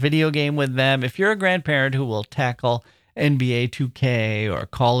playing a video game with them. If you're a grandparent who will tackle NBA 2K or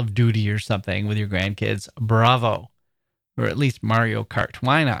Call of Duty or something with your grandkids, bravo. Or at least Mario Kart.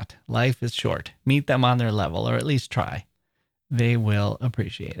 Why not? Life is short. Meet them on their level, or at least try. They will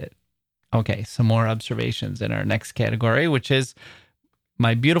appreciate it. Okay, some more observations in our next category, which is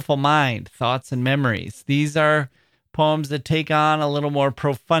My Beautiful Mind, Thoughts and Memories. These are poems that take on a little more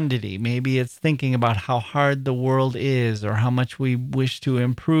profundity. Maybe it's thinking about how hard the world is or how much we wish to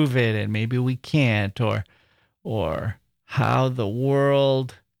improve it and maybe we can't, or how the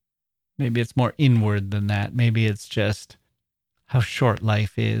world, maybe it's more inward than that. Maybe it's just how short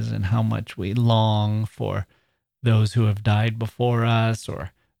life is and how much we long for those who have died before us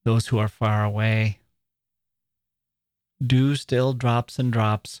or those who are far away. Dew still drops and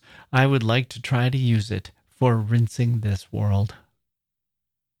drops. I would like to try to use it for rinsing this world.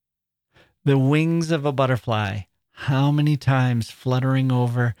 The wings of a butterfly, how many times fluttering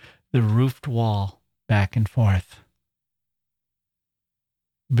over the roofed wall back and forth.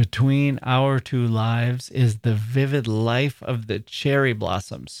 Between our two lives is the vivid life of the cherry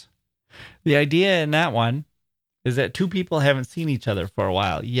blossoms. The idea in that one is that two people haven't seen each other for a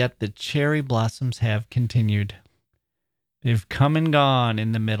while, yet the cherry blossoms have continued. They've come and gone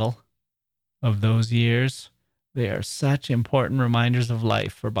in the middle of those years. They are such important reminders of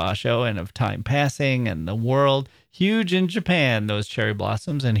life for Bashō and of time passing and the world. Huge in Japan, those cherry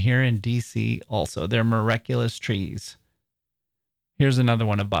blossoms, and here in D.C. also. They're miraculous trees. Here's another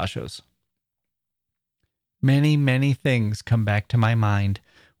one of Bashō's. Many, many things come back to my mind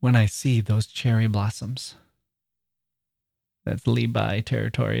when I see those cherry blossoms. That's Libai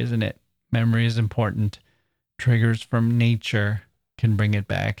territory, isn't it? Memory is important. Triggers from nature can bring it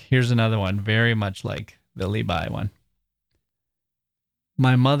back. Here's another one, very much like the Libai one.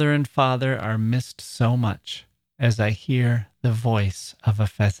 My mother and father are missed so much as I hear the voice of a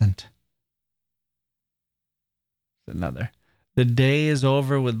pheasant. Another. The day is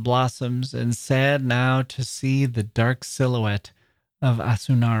over with blossoms, and sad now to see the dark silhouette of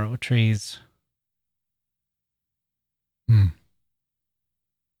Asunaro trees.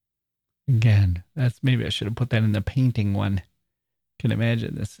 Again, maybe I should have put that in the painting one. Can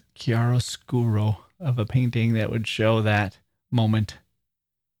imagine this chiaroscuro of a painting that would show that moment.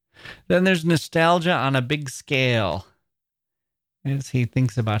 Then there's nostalgia on a big scale, as he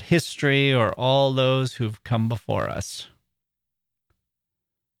thinks about history or all those who've come before us.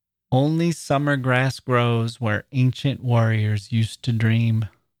 Only summer grass grows where ancient warriors used to dream.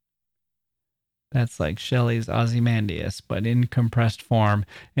 That's like Shelley's Ozymandias, but in compressed form.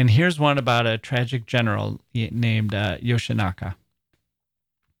 And here's one about a tragic general named Yoshinaka.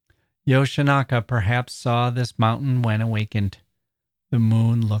 Yoshinaka perhaps saw this mountain when awakened. The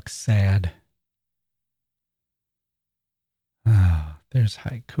moon looks sad. Oh, there's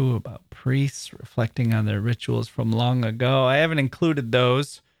haiku about priests reflecting on their rituals from long ago. I haven't included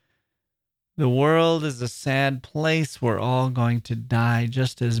those. The world is a sad place. We're all going to die,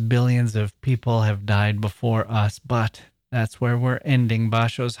 just as billions of people have died before us. But that's where we're ending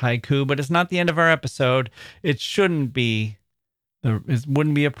Bashō's haiku. But it's not the end of our episode. It shouldn't be. It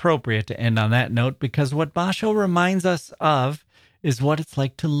wouldn't be appropriate to end on that note, because what Bashō reminds us of is what it's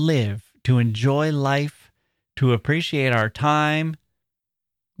like to live, to enjoy life, to appreciate our time.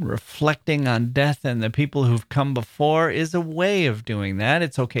 Reflecting on death and the people who've come before is a way of doing that.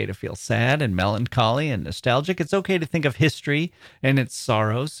 It's okay to feel sad and melancholy and nostalgic. It's okay to think of history and its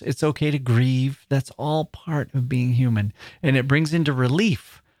sorrows. It's okay to grieve. That's all part of being human. And it brings into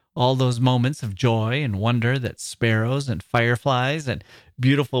relief all those moments of joy and wonder that sparrows and fireflies and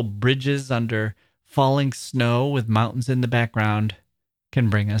beautiful bridges under falling snow with mountains in the background can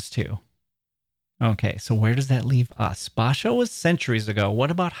bring us to. Okay, so where does that leave us? Bashō was centuries ago. What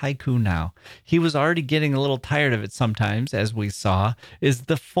about haiku now? He was already getting a little tired of it sometimes, as we saw. Is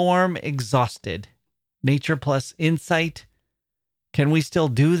the form exhausted? Nature plus insight? Can we still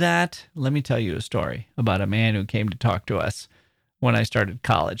do that? Let me tell you a story about a man who came to talk to us when I started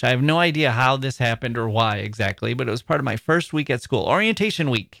college. I have no idea how this happened or why exactly, but it was part of my first week at school, orientation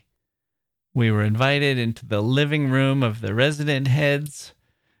week. We were invited into the living room of the resident heads,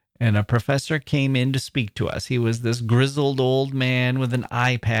 and a professor came in to speak to us. He was this grizzled old man with an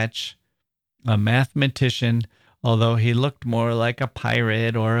eye patch, a mathematician, although he looked more like a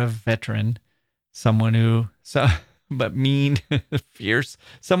pirate or a veteran, but mean, fierce,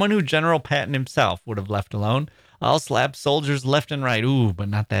 someone who General Patton himself would have left alone. I'll slap soldiers left and right. Ooh, but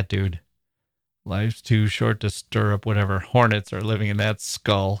not that dude. Life's too short to stir up whatever hornets are living in that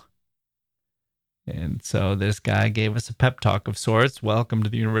skull. And so this guy gave us a pep talk of sorts. Welcome to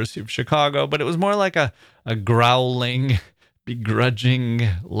the University of Chicago. But it was more like a growling, begrudging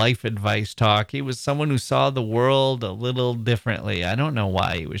life advice talk. He was someone who saw the world a little differently. I don't know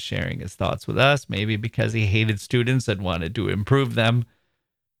why he was sharing his thoughts with us. Maybe because he hated students and wanted to improve them.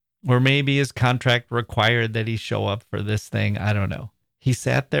 Or maybe his contract required that he show up for this thing. I don't know. He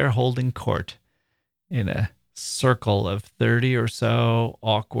sat there holding court in a circle of 30 or so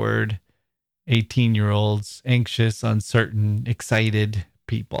awkward 18-year-olds, anxious, uncertain, excited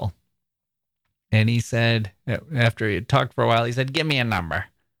people. And he said, after he had talked for a while, he said, "Give me a number."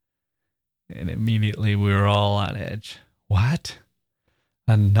 And immediately we were all on edge. What?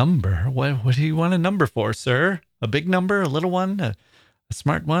 A number? What do you want a number for, sir? A big number? A little one? A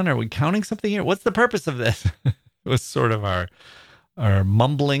smart one? Are we counting something here? What's the purpose of this? It was sort of our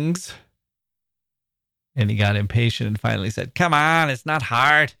mumblings. And he got impatient and finally said, "Come on, it's not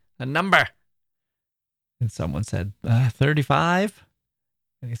hard. A number." And someone said, 35?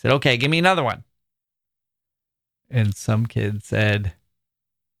 And he said, okay, give me another one. And some kid said,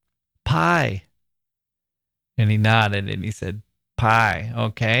 pie. And he nodded and he said, pie.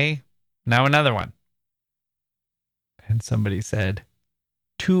 Okay, now another one. And somebody said,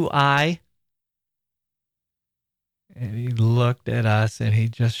 2i. And he looked at us and he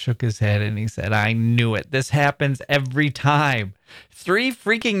just shook his head and he said, I knew it. This happens every time. 3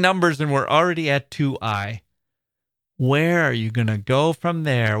 freaking numbers and we're already at 2i. Where are you going to go from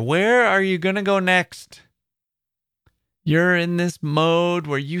there? Where are you going to go next? You're in this mode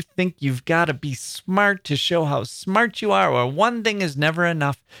where you think you've got to be smart to show how smart you are, or one thing is never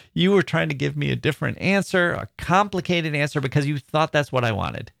enough. You were trying to give me a different answer, a complicated answer, because you thought that's what I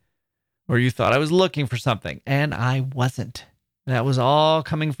wanted. Or you thought I was looking for something, and I wasn't. That was all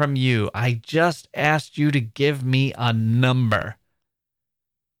coming from you. I just asked you to give me a number.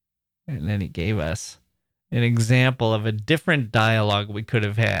 And then he gave us an example of a different dialogue we could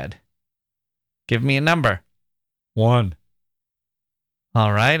have had. Give me a number. 1.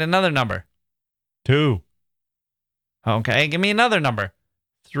 All right, another number. 2. Okay, give me another number.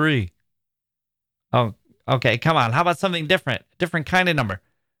 3. Oh, okay, come on. How about something different? Different kind of number.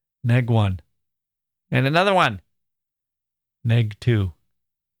 -1. And another one. -2.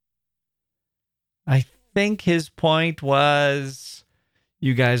 I think his point was,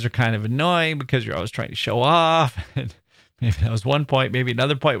 you guys are kind of annoying because you're always trying to show off. And maybe that was one point. Maybe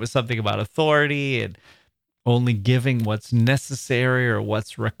another point was something about authority and only giving what's necessary or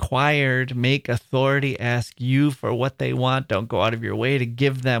what's required. Make authority ask you for what they want. Don't go out of your way to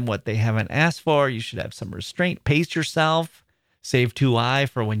give them what they haven't asked for. You should have some restraint. Pace yourself. Save 2i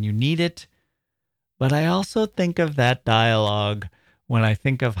for when you need it. But I also think of that dialogue when I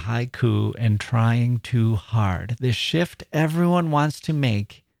think of haiku and trying too hard. The shift everyone wants to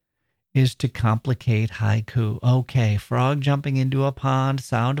make is to complicate haiku. Okay, frog jumping into a pond,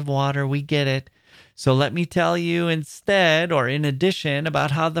 sound of water, we get it. So let me tell you instead, or in addition, about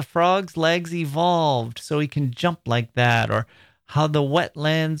how the frog's legs evolved so he can jump like that, or how the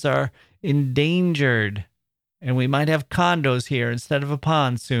wetlands are endangered and we might have condos here instead of a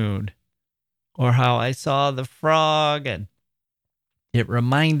pond soon. Or how I saw the frog and it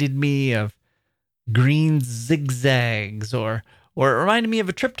reminded me of green zigzags, or it reminded me of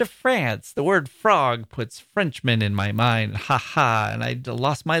a trip to France. The word frog puts Frenchman in my mind. Ha ha, and I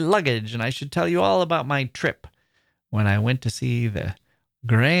lost my luggage, and I should tell you all about my trip when I went to see the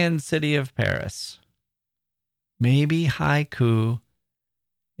grand city of Paris. Maybe haiku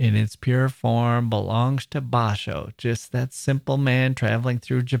in its pure form belongs to Bashō, just that simple man traveling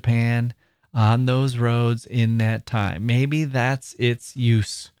through Japan on those roads in that time. Maybe that's its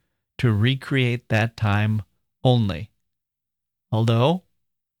use, to recreate that time only. Although,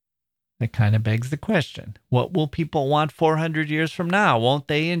 that kind of begs the question, what will people want 400 years from now? Won't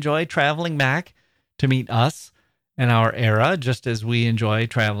they enjoy traveling back to meet us and our era, just as we enjoy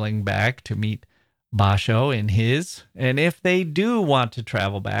traveling back to meet Bashō in his? And if they do want to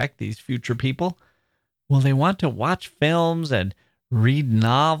travel back, these future people, will they want to watch films and read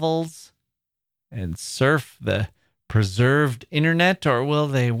novels and surf the preserved internet, or will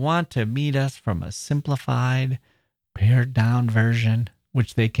they want to meet us from a simplified, pared down version,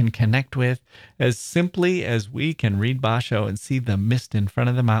 which they can connect with as simply as we can read Bashō and see the mist in front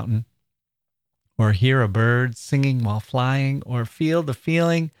of the mountain, or hear a bird singing while flying, or feel the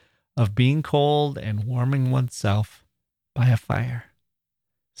feeling of being cold and warming oneself by a fire?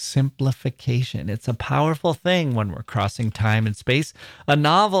 Simplification. It's a powerful thing when we're crossing time and space. A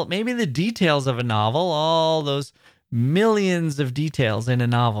novel, maybe the details of a novel, all those millions of details in a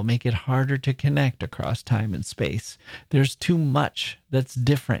novel make it harder to connect across time and space. There's too much that's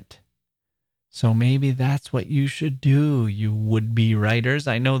different. So maybe that's what you should do, you would-be writers.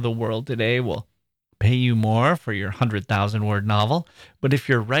 I know the world today will pay you more for your 100,000-word novel, but if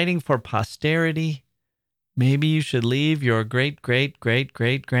you're writing for posterity, maybe you should leave your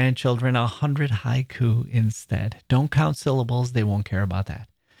great-great-great-great-grandchildren 100 haiku instead. Don't count syllables. They won't care about that.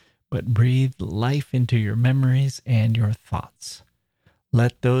 But breathe life into your memories and your thoughts.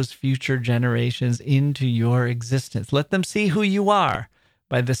 Let those future generations into your existence. Let them see who you are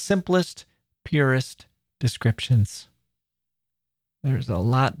by the simplest, purest descriptions. There's a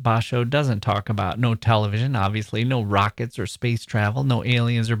lot Bashō doesn't talk about. No television, obviously. No rockets or space travel. No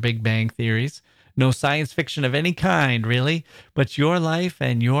aliens or Big Bang theories. No science fiction of any kind, really. But your life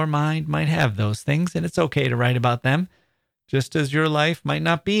and your mind might have those things, and it's okay to write about them, just as your life might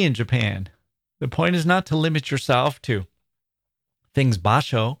not be in Japan. The point is not to limit yourself to things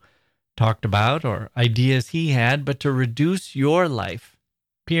Bashō talked about or ideas he had, but to reduce your life,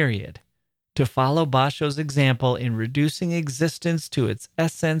 period, to follow Bashō's example in reducing existence to its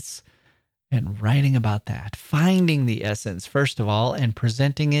essence and writing about that, finding the essence, first of all, and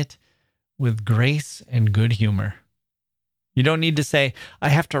presenting it with grace and good humor. You don't need to say, I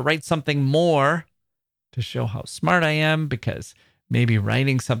have to write something more to show how smart I am, because maybe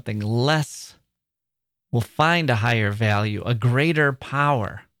writing something less will find a higher value, a greater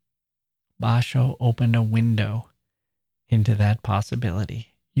power. Bashō opened a window into that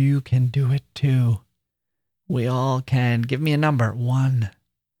possibility. You can do it too. We all can. Give me a number, 1.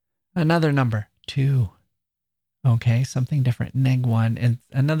 Another number, 2. Okay, something different, -1. And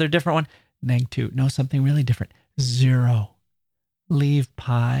another different one, -2. No, something really different, 0. Leave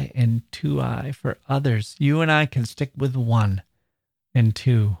pi and 2i for others. You and I can stick with 1 and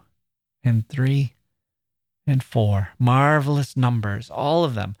 2 and 3 and 4. Marvelous numbers, all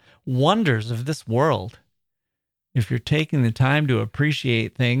of them. Wonders of this world. If you're taking the time to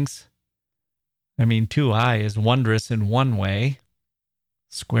appreciate things, 2i is wondrous in one way.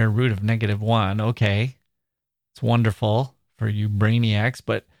 Square root of -1, okay. It's wonderful for you brainiacs,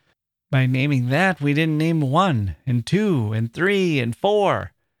 but by naming that, we didn't name 1 and 2 and 3 and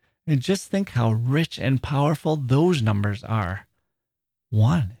 4. And just think how rich and powerful those numbers are.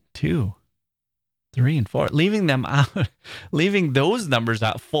 1, 2, 3, and 4. Leaving them out, leaving those numbers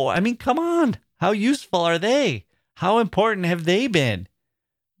out, 4. Come on. How useful are they? How important have they been?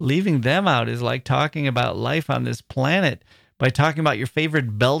 Leaving them out is like talking about life on this planet by talking about your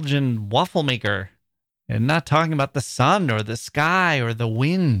favorite Belgian waffle maker and not talking about the sun or the sky or the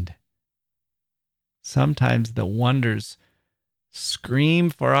wind. Sometimes the wonders scream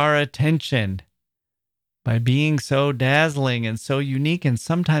for our attention by being so dazzling and so unique, and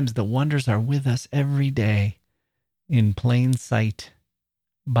sometimes the wonders are with us every day in plain sight,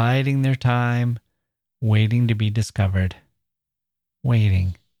 biding their time, waiting to be discovered,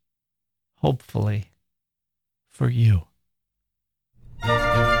 waiting, hopefully, for you.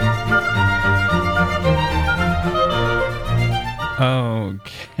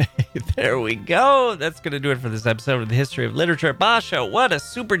 Okay, there we go. That's going to do it for this episode of the History of Literature. Bashō, what a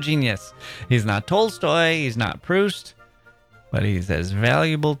super genius. He's not Tolstoy, he's not Proust, but he's as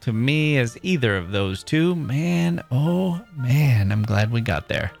valuable to me as either of those two. Man, oh man, I'm glad we got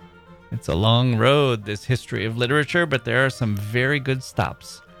there. It's a long road, this history of literature, but there are some very good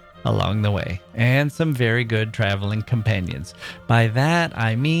stops along the way, and some very good traveling companions. By that,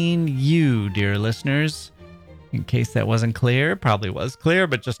 I mean you, dear listeners. In case that wasn't clear, probably was clear,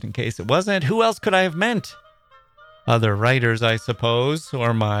 but just in case it wasn't, who else could I have meant? Other writers, I suppose,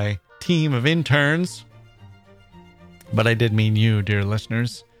 or my team of interns. But I did mean you, dear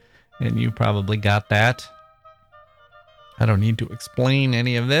listeners, and you probably got that. I don't need to explain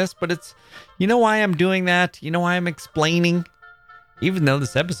any of this, but it's, you know why I'm doing that? You know why I'm explaining? Even though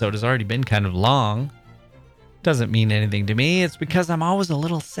this episode has already been kind of long, doesn't mean anything to me. It's because I'm always a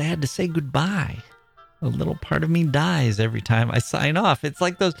little sad to say goodbye. A little part of me dies every time I sign off. It's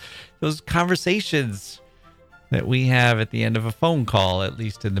like those conversations that we have at the end of a phone call, at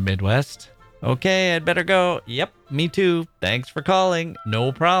least in the Midwest. Okay, I'd better go. Yep, me too. Thanks for calling.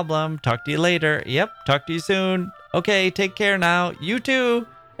 No problem. Talk to you later. Yep, talk to you soon. Okay, take care now. You too.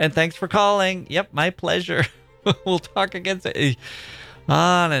 And thanks for calling. Yep, my pleasure. We'll talk again.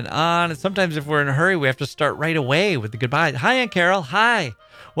 On and on. And sometimes if we're in a hurry, we have to start right away with the goodbye. Hi, Aunt Carol. Hi.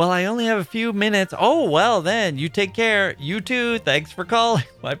 Well, I only have a few minutes. Oh, well, then you take care. You too. Thanks for calling.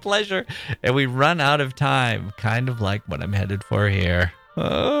 My pleasure. And we run out of time, kind of like what I'm headed for here.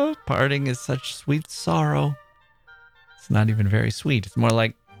 Oh, parting is such sweet sorrow. It's not even very sweet. It's more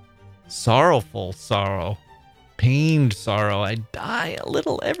like sorrowful sorrow. Pained sorrow. I die a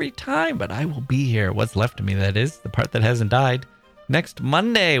little every time, but I will be here. What's left of me, that is, the part that hasn't died. Next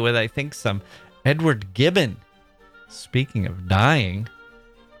Monday with, I think, some Edward Gibbon. Speaking of dying,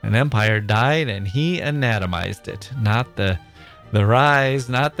 an empire died and he anatomized it. Not the rise,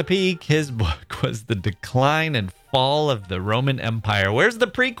 not the peak. His book was The Decline and Fall of the Roman Empire. Where's the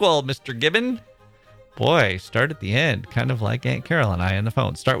prequel, Mr. Gibbon? Boy, start at the end, kind of like Aunt Carol and I on the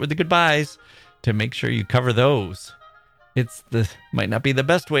phone. Start with the goodbyes to make sure you cover those. Might not be the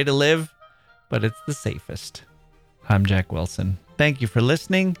best way to live, but it's the safest. I'm Jack Wilson. Thank you for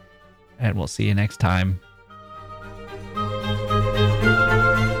listening, and we'll see you next time.